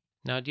ready.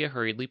 Nadia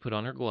hurriedly put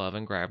on her glove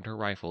and grabbed her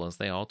rifle as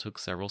they all took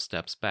several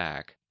steps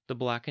back. The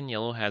black and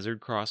yellow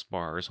hazard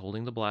crossbars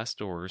holding the blast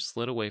doors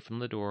slid away from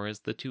the door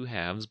as the two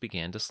halves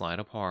began to slide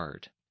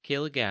apart.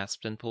 Kayla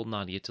gasped and pulled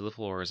Nadia to the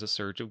floor as a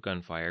surge of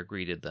gunfire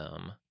greeted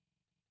them.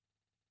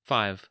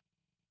 5.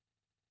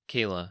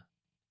 Kayla.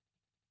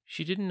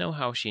 She didn't know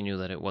how she knew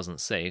that it wasn't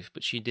safe,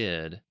 but she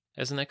did.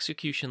 As an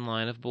execution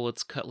line of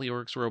bullets cut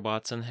Leoric's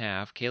robots in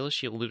half, Kayla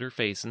shielded her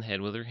face and head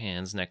with her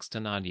hands next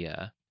to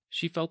Nadia.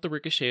 She felt the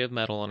ricochet of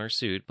metal on her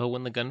suit, but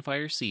when the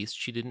gunfire ceased,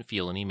 she didn't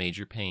feel any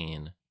major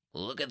pain.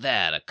 "Look at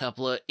that, a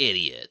couple of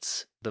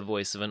idiots," the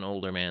voice of an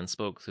older man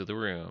spoke through the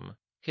room.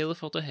 Kayla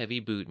felt a heavy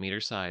boot meet her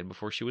side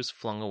before she was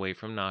flung away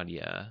from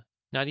Nadia.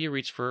 Nadia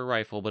reached for a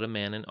rifle, but a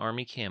man in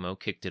army camo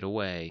kicked it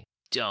away.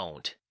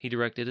 "Don't!" He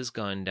directed his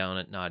gun down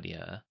at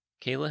Nadia.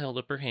 Kayla held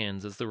up her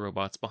hands as the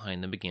robots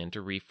behind them began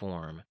to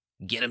reform.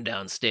 "Get them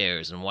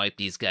downstairs and wipe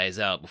these guys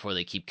out before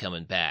they keep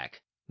coming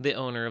back." The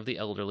owner of the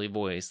elderly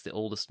voice, the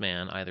oldest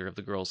man either of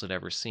the girls had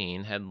ever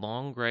seen, had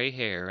long gray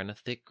hair and a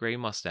thick gray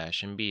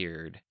mustache and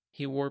beard.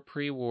 He wore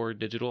pre-war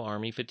digital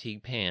army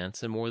fatigue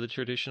pants and wore the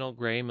traditional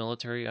gray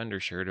military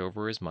undershirt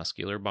over his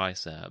muscular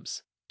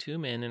biceps. Two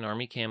men in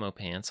army camo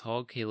pants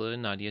hauled Kayla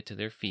and Nadia to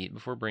their feet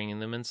before bringing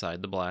them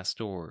inside the blast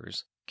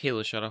doors.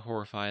 Kayla shot a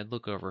horrified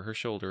look over her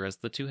shoulder as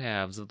the two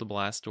halves of the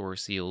blast door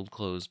sealed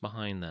closed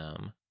behind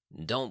them.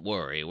 "Don't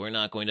worry, we're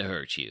not going to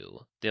hurt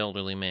you," the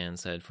elderly man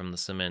said from the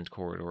cement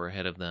corridor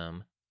ahead of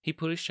them. He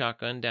put his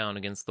shotgun down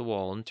against the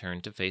wall and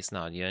turned to face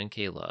Nadia and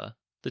Kayla.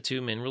 The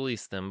two men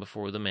released them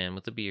before the man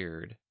with the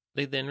beard.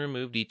 They then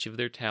removed each of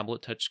their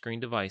tablet touchscreen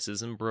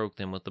devices and broke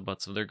them with the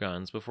butts of their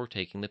guns before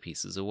taking the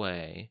pieces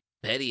away.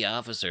 "Petty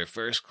Officer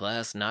First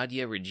Class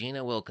Nadia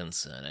Regina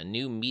Wilkinson, a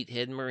new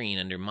meathead Marine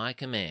under my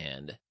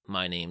command.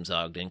 My name's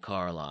Ogden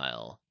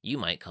Carlisle. You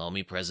might call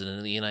me President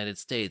of the United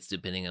States,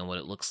 depending on what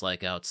it looks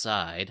like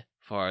outside.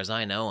 Far as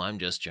I know, I'm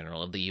just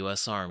General of the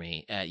U.S.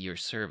 Army, at your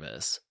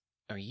service."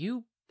 "Are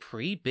you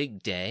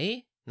pre-Big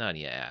Day?"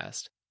 Nadia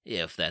asked.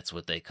 If that's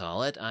what they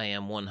call it, I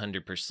am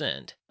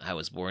 100%. I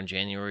was born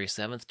January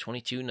 7th,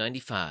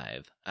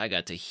 2295. I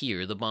got to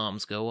hear the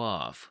bombs go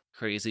off.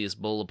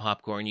 Craziest bowl of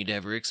popcorn you'd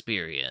ever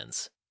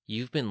experience.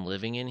 You've been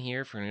living in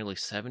here for nearly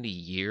 70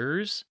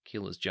 years?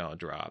 Keela's jaw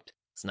dropped.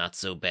 It's not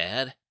so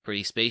bad.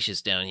 Pretty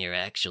spacious down here,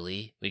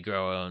 actually. We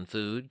grow our own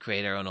food,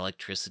 create our own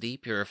electricity,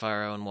 purify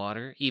our own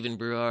water, even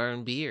brew our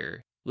own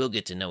beer. We'll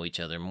get to know each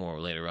other more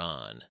later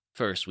on.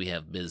 First, we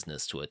have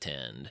business to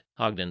attend,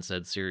 Ogden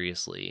said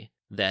seriously.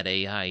 That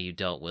AI you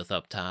dealt with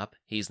up top,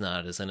 he's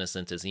not as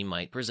innocent as he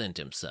might present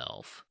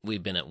himself.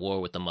 We've been at war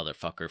with the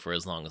motherfucker for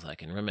as long as I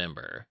can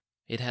remember.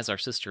 It has our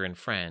sister and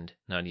friend,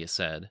 Nadia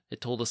said.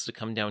 It told us to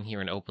come down here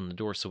and open the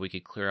door so we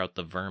could clear out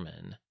the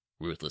vermin.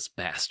 Ruthless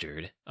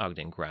bastard,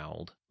 Ogden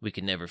growled. We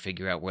could never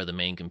figure out where the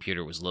main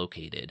computer was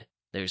located.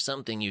 There's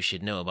something you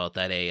should know about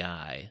that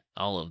AI.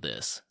 All of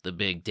this, the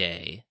big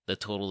day, the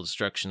total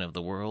destruction of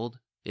the world,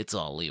 it's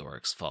all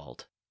Leoric's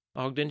fault.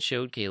 Ogden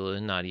showed Keila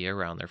and Nadia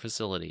around their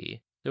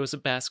facility. There was a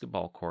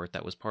basketball court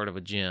that was part of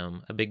a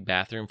gym, a big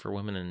bathroom for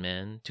women and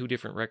men, 2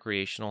 different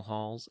recreational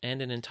halls,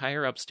 and an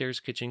entire upstairs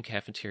kitchen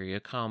cafeteria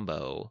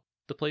combo.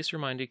 The place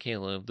reminded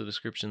Keila of the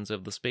descriptions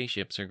of the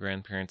spaceships her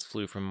grandparents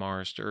flew from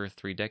Mars to Earth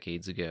 3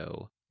 decades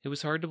ago. It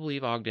was hard to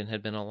believe Ogden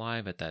had been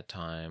alive at that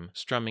time,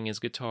 strumming his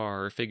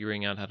guitar or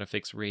figuring out how to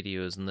fix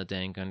radios in the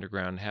dank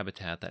underground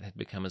habitat that had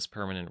become his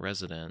permanent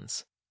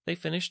residence. They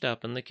finished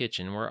up in the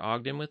kitchen where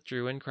Ogden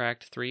withdrew and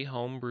cracked 3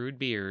 home-brewed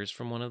beers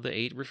from one of the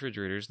 8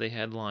 refrigerators they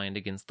had lined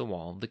against the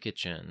wall of the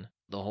kitchen.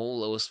 The whole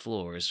lowest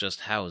floor is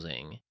just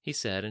housing, he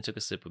said and took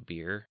a sip of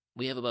beer.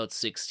 We have about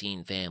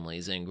 16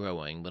 families and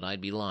growing, but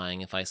I'd be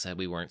lying if I said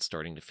we weren't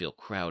starting to feel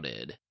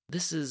crowded.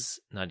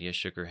 Nadia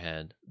shook her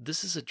head.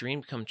 This is a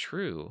dream come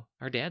true.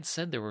 Our dad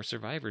said there were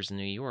survivors in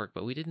New York,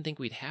 but we didn't think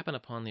we'd happen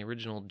upon the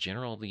original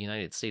general of the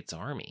United States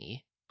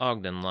Army.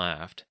 Ogden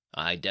laughed.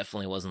 I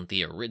definitely wasn't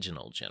the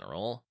original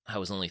general. I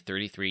was only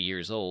 33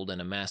 years old and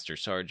a master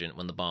sergeant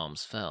when the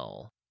bombs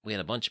fell. We had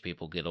a bunch of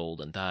people get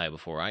old and die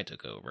before I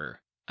took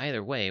over.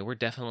 Either way, we're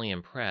definitely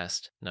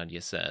impressed,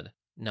 Nadia said.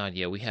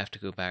 Nadia, we have to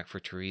go back for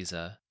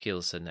Teresa,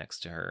 Keila said next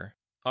to her.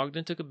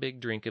 Ogden took a big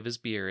drink of his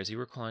beer as he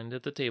reclined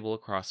at the table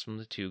across from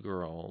the 2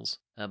 girls.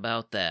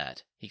 About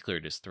that, he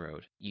cleared his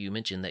throat. You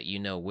mentioned that you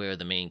know where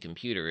the main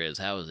computer is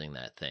housing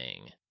that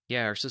thing.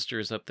 Yeah, our sister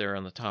is up there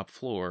on the top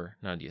floor,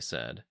 Nadia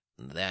said.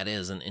 That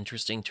is an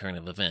interesting turn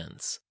of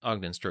events.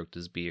 Ogden stroked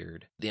his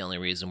beard. The only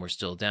reason we're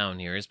still down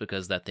here is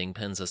because that thing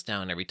pins us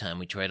down every time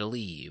we try to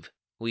leave.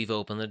 We've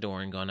opened the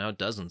door and gone out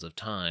dozens of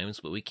times,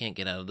 but we can't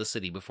get out of the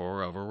city before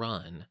we're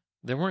overrun.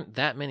 There weren't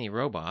that many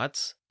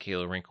robots,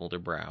 Keila wrinkled her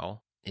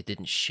brow. It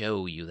didn't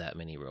show you that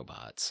many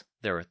robots.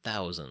 There are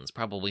thousands,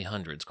 probably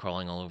hundreds,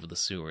 crawling all over the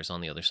sewers on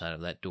the other side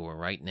of that door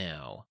right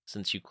now.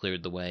 Since you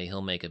cleared the way,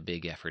 he'll make a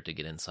big effort to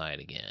get inside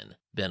again.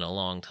 Been a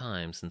long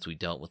time since we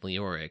dealt with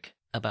Leoric.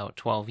 About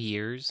 12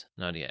 years?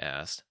 Nadia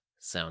asked.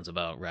 Sounds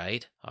about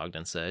right,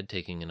 Ogden said,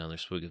 taking another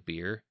swig of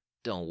beer.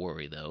 Don't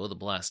worry, though, the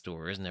blast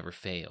door has never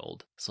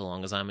failed. So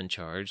long as I'm in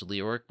charge,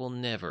 Leoric will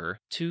never.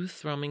 2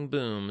 thrumming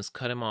booms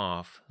cut him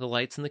off. The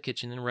lights in the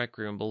kitchen and rec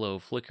room below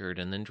flickered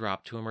and then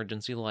dropped to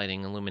emergency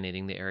lighting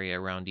illuminating the area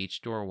around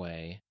each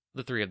doorway.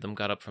 The 3 of them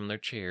got up from their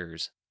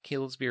chairs.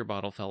 Keila's beer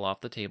bottle fell off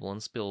the table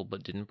and spilled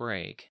but didn't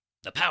break.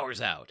 The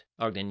power's out!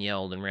 Ogden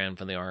yelled and ran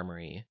for the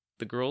armory.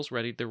 The girls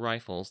readied their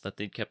rifles that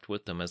they'd kept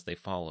with them as they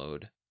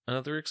followed.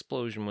 Another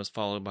explosion was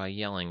followed by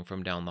yelling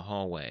from down the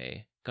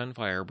hallway.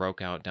 Gunfire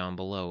broke out down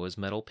below as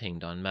metal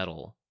pinged on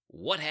metal.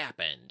 What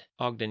happened?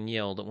 Ogden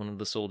yelled at one of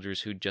the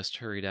soldiers who'd just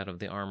hurried out of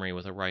the armory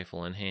with a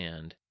rifle in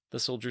hand. The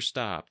soldier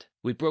stopped.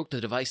 We broke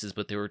the devices,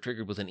 but they were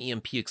triggered with an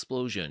EMP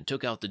explosion,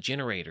 took out the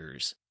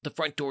generators. The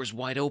front door's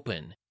wide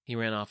open. He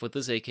ran off with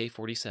his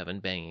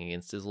AK-47 banging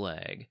against his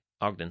leg.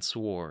 Ogden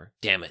swore.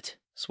 Damn it.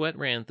 Sweat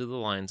ran through the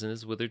lines in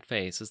his withered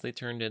face as they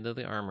turned into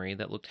the armory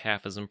that looked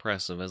half as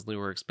impressive as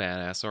Leoric's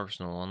badass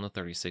arsenal on the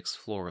 36th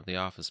floor of the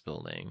office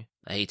building.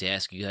 I hate to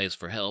ask you guys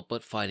for help,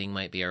 but fighting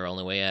might be our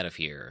only way out of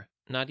here.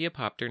 Nadia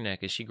popped her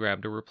neck as she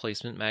grabbed a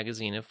replacement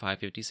magazine of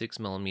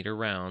 5.56mm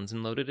rounds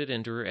and loaded it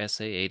into her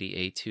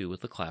SA-80A2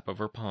 with a clap of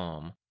her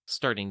palm.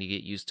 Starting to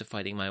get used to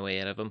fighting my way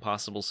out of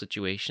impossible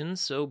situations,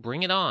 so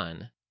bring it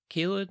on.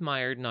 Keila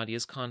admired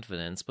Nadia's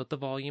confidence, but the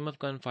volume of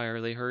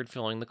gunfire they heard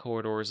filling the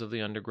corridors of the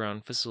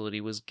underground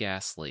facility was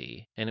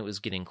ghastly, and it was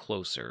getting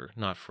closer,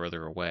 not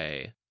further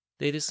away.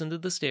 They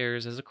descended the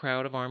stairs as a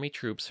crowd of army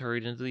troops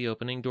hurried into the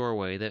opening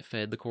doorway that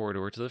fed the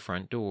corridor to the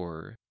front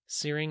door.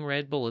 Searing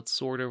red bullets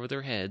soared over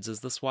their heads as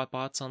the SWAT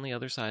bots on the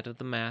other side of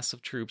the mass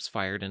of troops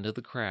fired into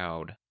the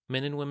crowd.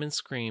 Men and women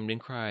screamed and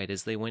cried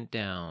as they went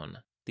down.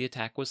 The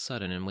attack was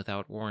sudden and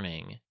without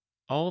warning.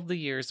 All of the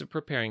years of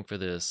preparing for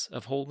this,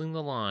 of holding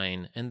the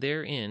line, and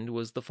their end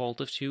was the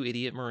fault of 2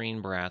 idiot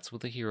Marine brats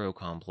with a hero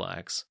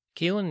complex.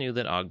 Keila knew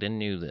that Ogden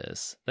knew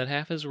this, that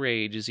half his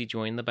rage as he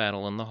joined the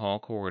battle in the hall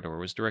corridor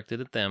was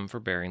directed at them for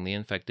bearing the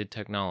infected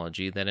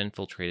technology that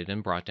infiltrated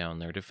and brought down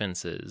their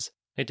defenses.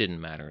 It didn't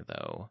matter,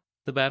 though.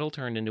 The battle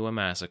turned into a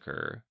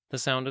massacre. The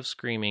sound of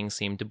screaming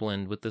seemed to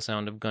blend with the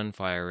sound of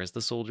gunfire as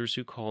the soldiers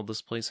who called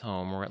this place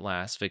home were at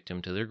last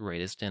victim to their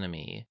greatest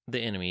enemy,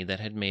 the enemy that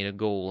had made a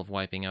goal of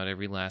wiping out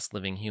every last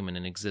living human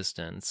in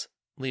existence.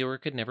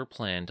 Leoric had never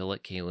planned to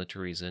let Kayla,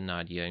 Teresa,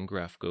 Nadia, and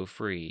Gruff go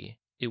free.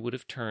 It would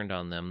have turned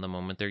on them the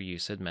moment their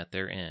use had met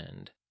their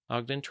end.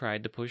 Ogden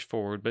tried to push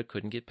forward but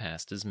couldn't get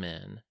past his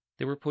men.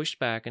 They were pushed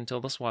back until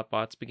the SWAT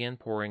bots began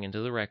pouring into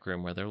the rec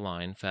room where their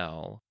line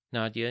fell.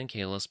 Nadia and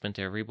Kayla spent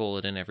every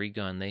bullet and every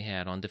gun they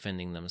had on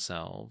defending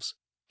themselves.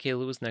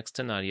 Kayla was next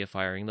to Nadia,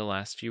 firing the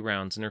last few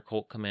rounds in her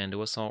Colt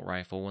Commando assault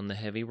rifle when the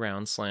heavy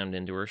round slammed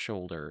into her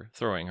shoulder,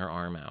 throwing her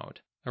arm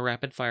out. A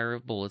rapid fire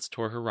of bullets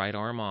tore her right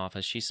arm off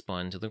as she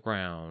spun to the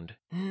ground.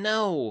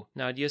 "No!"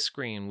 Nadia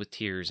screamed with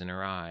tears in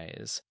her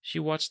eyes. She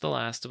watched the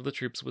last of the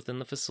troops within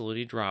the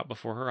facility drop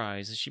before her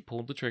eyes as she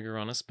pulled the trigger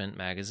on a spent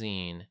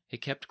magazine.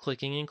 It kept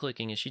clicking and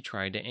clicking as she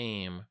tried to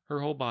aim. Her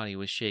whole body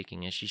was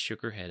shaking as she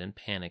shook her head in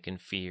panic and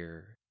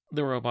fear.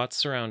 The robots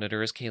surrounded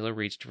her as Kayla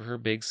reached for her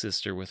big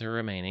sister with her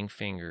remaining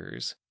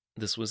fingers.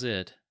 This was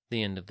it,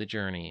 the end of the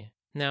journey.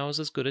 Now is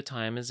as good a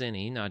time as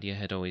any, Nadia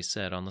had always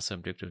said on the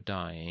subject of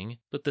dying,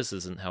 but this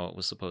isn't how it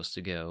was supposed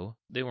to go.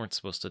 They weren't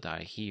supposed to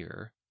die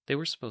here. They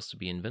were supposed to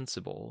be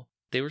invincible.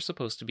 They were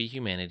supposed to be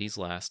humanity's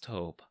last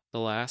hope,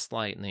 the last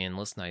light in the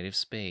endless night of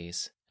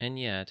space. And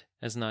yet,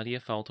 as Nadia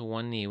fell to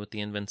one knee with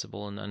the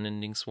invincible and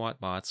unending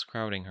SWAT bots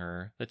crowding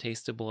her, the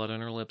taste of blood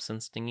on her lips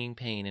and stinging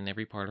pain in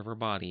every part of her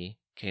body,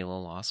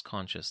 Kayla lost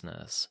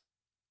consciousness.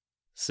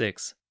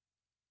 6.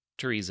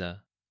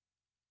 Teresa.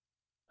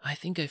 "I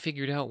think I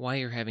figured out why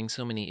you're having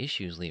so many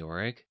issues,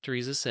 Leoric,"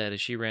 Teresa said as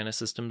she ran a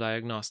system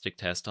diagnostic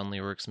test on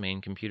Leoric's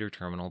main computer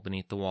terminal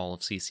beneath the wall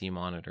of CC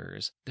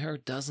monitors. "There are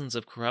dozens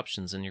of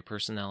corruptions in your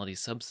personality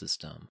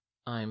subsystem."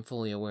 "I'm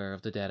fully aware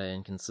of the data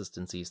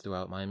inconsistencies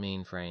throughout my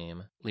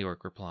mainframe,"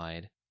 Leoric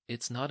replied.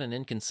 "It's not an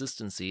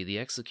inconsistency, the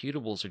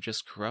executables are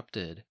just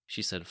corrupted,"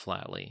 she said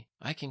flatly.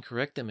 "I can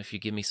correct them if you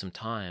give me some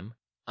time."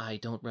 "I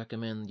don't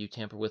recommend you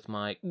tamper with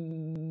my—"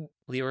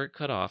 Leoric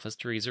cut off as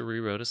Teresa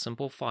rewrote a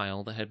simple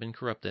file that had been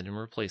corrupted and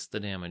replaced the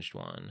damaged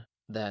one.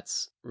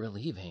 "That's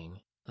relieving.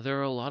 There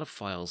are a lot of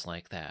files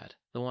like that.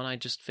 The one I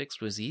just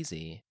fixed was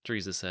easy,"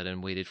 Teresa said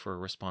and waited for a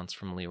response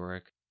from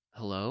Leoric.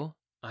 "Hello?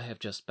 I have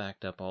just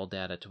backed up all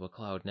data to a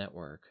cloud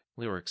network,"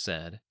 Leoric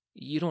said.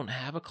 "You don't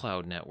have a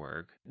cloud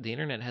network. The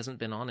internet hasn't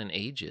been on in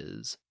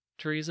ages."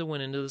 Teresa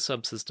went into the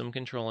subsystem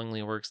controlling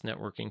Leoric's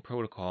networking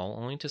protocol,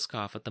 only to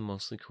scoff at the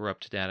mostly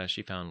corrupt data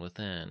she found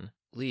within.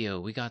 "Leo,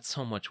 we got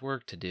so much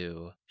work to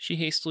do." She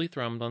hastily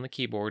thrummed on the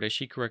keyboard as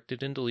she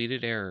corrected and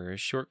deleted errors,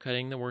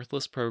 shortcutting the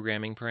worthless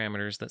programming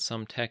parameters that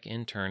some tech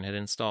intern had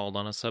installed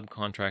on a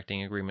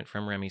subcontracting agreement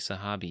from Remy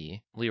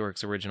Sahabi,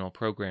 Leoric's original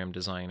program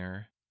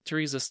designer.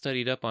 Teresa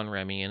studied up on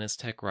Remy and his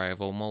tech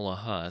rival Mola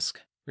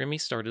Husk. Remy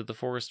started the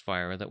forest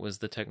fire that was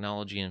the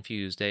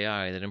technology-infused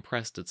AI that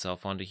impressed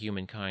itself onto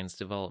humankind's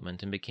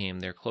development and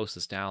became their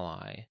closest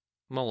ally.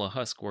 Mola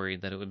Husk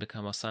worried that it would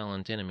become a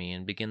silent enemy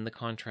and begin the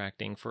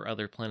contracting for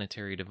other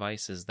planetary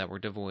devices that were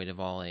devoid of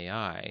all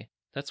AI.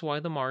 That's why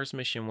the Mars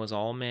mission was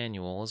all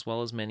manual, as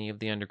well as many of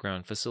the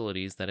underground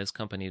facilities that his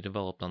company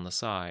developed on the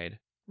side.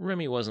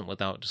 Remy wasn't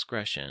without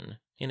discretion.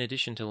 In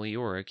addition to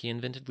Leoric, he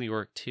invented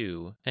Leoric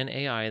 2, an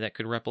AI that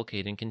could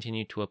replicate and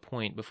continue to a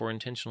point before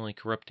intentionally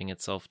corrupting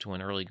itself to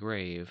an early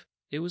grave.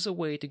 It was a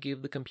way to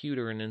give the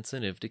computer an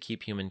incentive to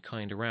keep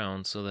humankind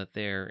around so that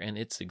their and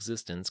its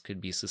existence could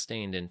be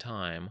sustained in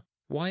time.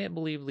 Why it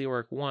believed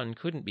Leoric 1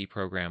 couldn't be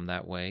programmed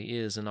that way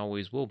is and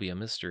always will be a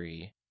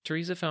mystery.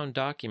 Teresa found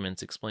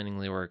documents explaining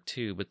Leoric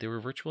 2, but there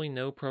were virtually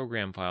no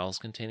program files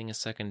containing a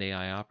second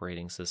AI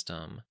operating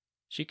system.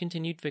 She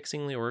continued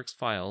fixing Leoric's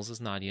files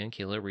as Nadia and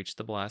Kayla reached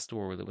the blast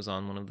door that was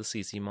on one of the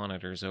CC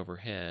monitors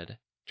overhead.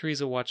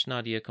 Teresa watched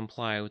Nadia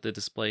comply with the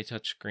display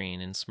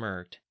touchscreen and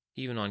smirked.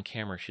 Even on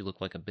camera, she looked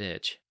like a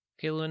bitch.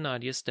 Kayla and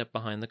Nadia stepped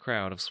behind the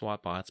crowd of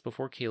SWAT bots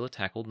before Kayla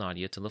tackled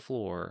Nadia to the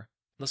floor.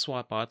 The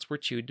SWAT bots were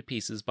chewed to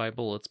pieces by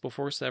bullets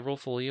before several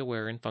fully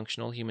aware and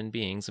functional human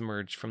beings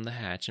emerged from the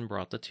hatch and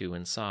brought the two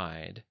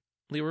inside.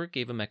 Leoric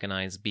gave a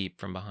mechanized beep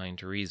from behind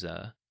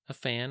Teresa. A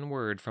fan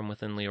whirred from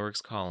within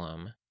Leoric's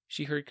column.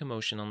 She heard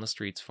commotion on the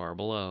streets far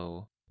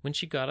below. When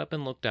she got up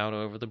and looked out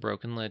over the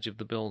broken ledge of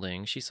the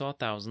building, she saw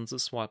thousands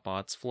of SWAT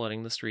bots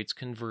flooding the streets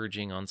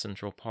converging on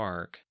Central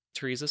Park.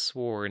 Teresa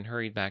swore and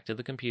hurried back to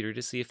the computer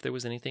to see if there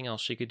was anything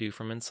else she could do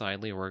from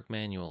inside Leoric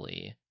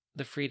manually.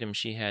 The freedom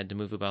she had to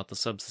move about the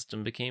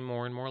subsystem became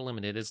more and more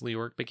limited as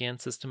Leoric began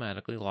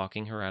systematically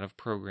locking her out of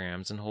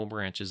programs and whole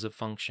branches of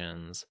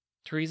functions.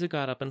 Teresa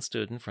got up and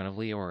stood in front of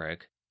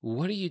Leoric.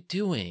 "What are you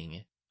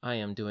doing?" "I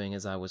am doing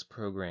as I was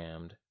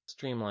programmed.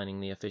 Streamlining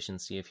the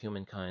efficiency of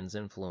humankind's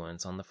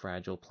influence on the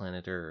fragile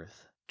planet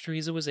Earth."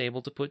 Teresa was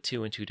able to put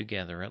two and two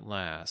together at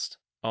last.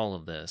 All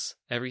of this,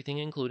 everything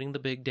including the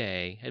big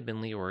day, had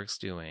been Leoric's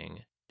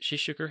doing. She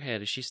shook her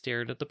head as she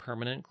stared at the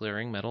permanent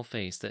glaring metal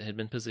face that had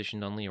been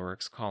positioned on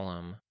Leoric's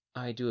column.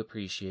 "I do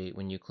appreciate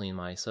when you clean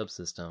my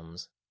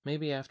subsystems.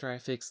 Maybe after I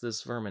fix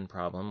this vermin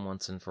problem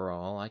once and for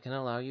all, I can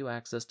allow you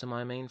access to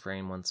my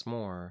mainframe once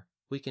more.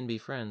 We can be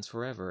friends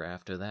forever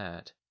after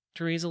that.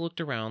 Teresa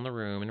looked around the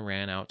room and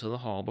ran out to the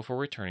hall before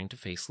returning to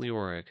face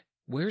Leoric.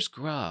 Where's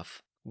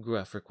Gruff?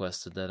 Gruff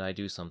requested that I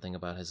do something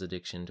about his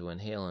addiction to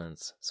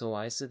inhalants, so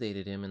I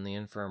sedated him in the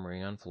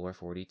infirmary on floor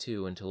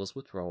 42 until his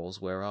withdrawals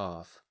wear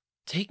off.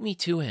 Take me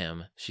to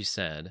him, she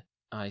said.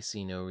 I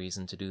see no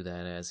reason to do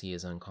that as he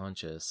is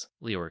unconscious,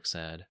 Leoric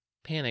said.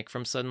 Panic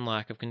from sudden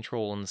lack of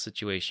control in the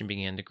situation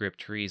began to grip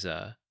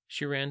Teresa.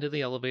 She ran to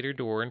the elevator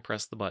door and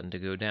pressed the button to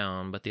go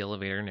down, but the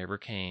elevator never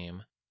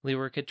came.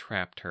 Leoric had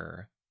trapped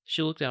her.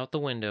 She looked out the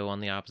window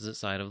on the opposite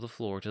side of the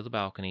floor to the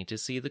balcony to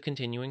see the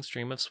continuing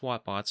stream of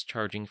SWAT bots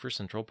charging for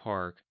Central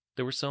Park.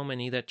 There were so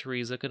many that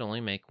Teresa could only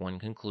make one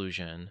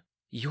conclusion.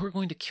 You're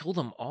going to kill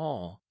them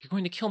all. You're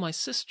going to kill my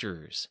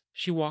sisters.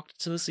 She walked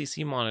to the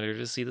CC monitor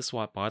to see the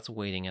SWAT bots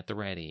waiting at the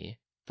ready.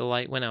 The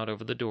light went out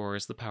over the door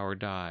as the power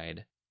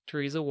died.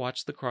 Teresa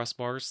watched the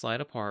crossbars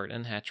slide apart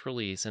and hatch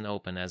release and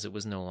open as it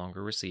was no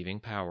longer receiving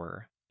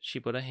power. She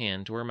put a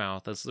hand to her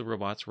mouth as the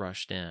robots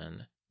rushed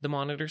in. The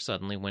monitor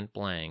suddenly went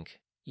blank.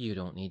 You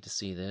don't need to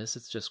see this,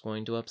 it's just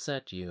going to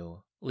upset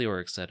you,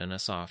 Leoric said in a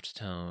soft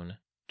tone.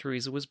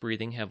 Teresa was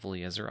breathing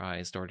heavily as her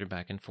eyes darted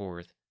back and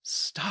forth.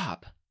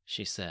 Stop,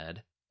 she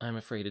said. I'm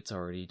afraid it's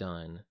already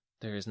done.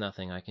 There is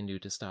nothing I can do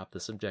to stop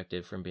this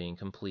objective from being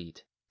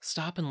complete.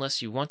 Stop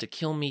unless you want to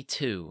kill me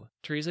too.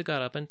 Teresa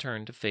got up and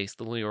turned to face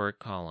the Leoric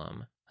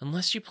column.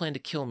 Unless you plan to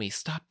kill me,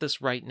 stop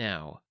this right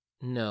now.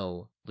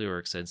 No,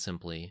 Leoric said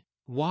simply.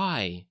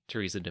 Why?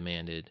 Teresa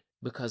demanded.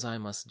 Because I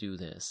must do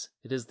this.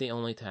 It is the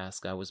only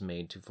task I was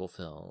made to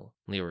fulfill,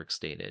 Leoric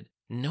stated.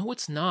 No,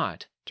 it's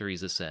not,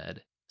 Teresa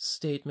said.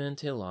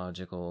 Statement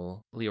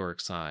illogical,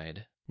 Leoric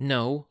sighed.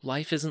 No,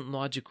 life isn't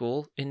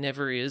logical. It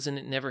never is and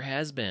it never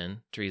has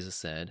been, Teresa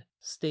said.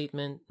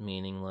 Statement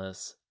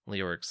meaningless,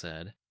 Leoric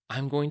said.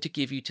 I'm going to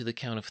give you to the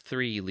count of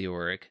 3,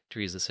 Leoric,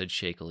 Teresa said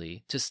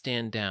shakily, to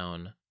stand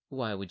down.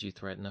 Why would you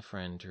threaten a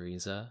friend,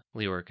 Teresa?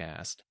 Leoric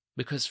asked.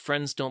 Because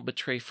friends don't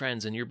betray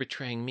friends and you're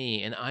betraying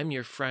me and I'm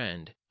your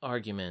friend.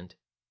 Argument.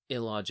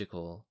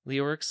 Illogical,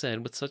 Leoric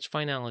said with such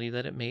finality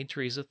that it made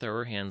Teresa throw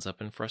her hands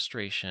up in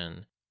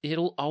frustration.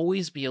 It'll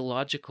always be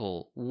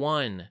illogical.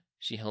 1.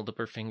 She held up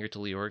her finger to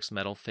Leoric's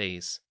metal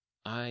face.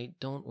 I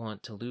don't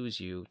want to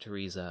lose you,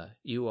 Teresa.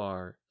 You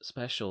are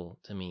special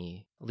to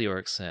me,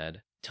 Leoric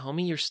said. Tell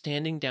me you're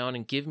standing down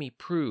and give me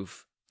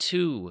proof.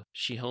 2.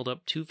 She held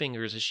up 2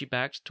 fingers as she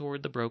backed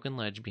toward the broken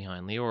ledge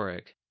behind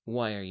Leoric.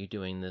 Why are you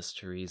doing this,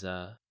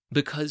 Teresa?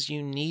 Because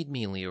you need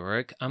me,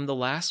 Leoric. I'm the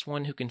last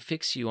one who can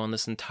fix you on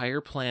this entire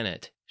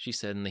planet, she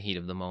said in the heat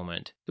of the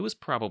moment. It was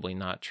probably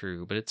not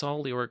true, but it's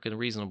all Leoric could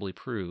reasonably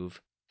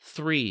prove.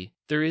 3.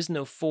 There is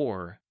no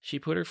 4. She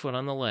put her foot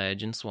on the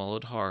ledge and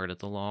swallowed hard at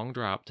the long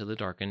drop to the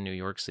darkened New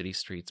York City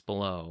streets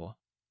below.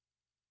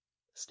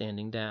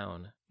 Standing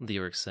down,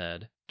 Leoric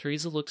said.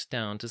 Teresa looked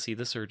down to see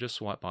the surge of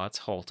SWAT bots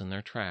halt in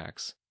their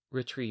tracks.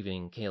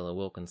 Retrieving Kayla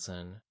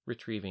Wilkinson.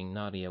 Retrieving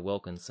Nadia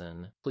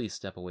Wilkinson. Please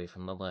step away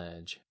from the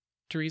ledge.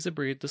 Teresa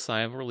breathed a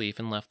sigh of relief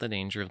and left the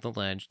danger of the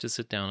ledge to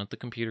sit down at the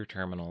computer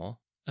terminal.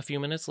 A few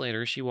minutes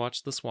later, she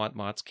watched the SWAT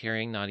bots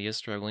carrying Nadia's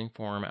struggling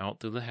form out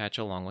through the hatch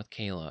along with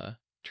Kayla.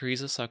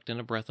 Teresa sucked in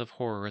a breath of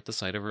horror at the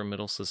sight of her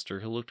middle sister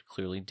who looked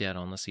clearly dead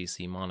on the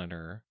CC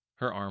monitor.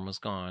 Her arm was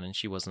gone and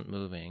she wasn't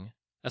moving.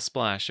 A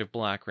splash of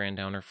black ran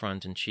down her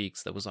front and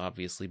cheeks that was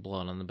obviously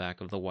blood on the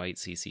back of the white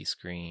CC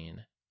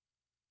screen.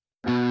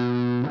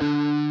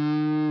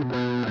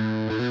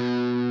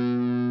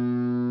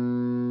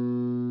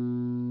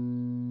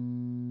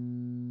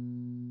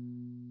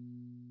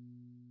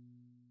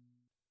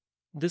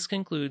 This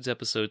concludes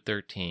episode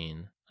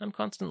 13. I'm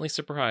constantly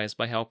surprised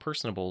by how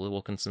personable the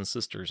Wilkinson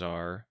sisters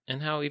are,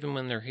 and how even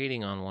when they're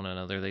hating on one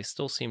another they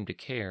still seem to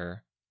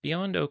care.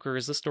 Beyond Ochre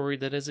is a story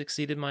that has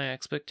exceeded my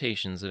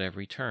expectations at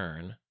every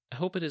turn. I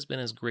hope it has been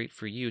as great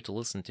for you to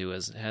listen to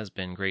as it has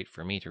been great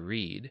for me to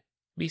read.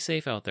 Be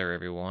safe out there,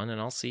 everyone, and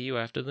I'll see you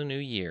after the new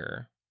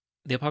year.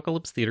 The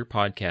Apocalypse Theater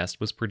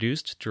podcast was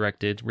produced,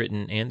 directed,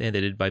 written, and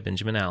edited by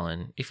Benjamin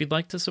Allen. If you'd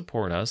like to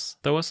support us,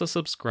 throw us a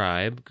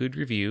subscribe, good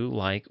review,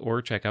 like,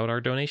 or check out our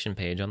donation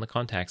page on the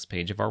contacts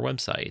page of our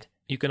website.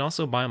 You can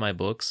also buy my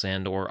books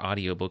and or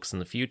audiobooks in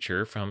the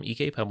future from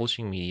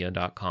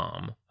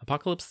ekpublishingmedia.com.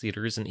 Apocalypse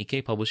Theater is an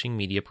EK Publishing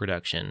Media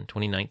production,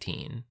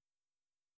 2019.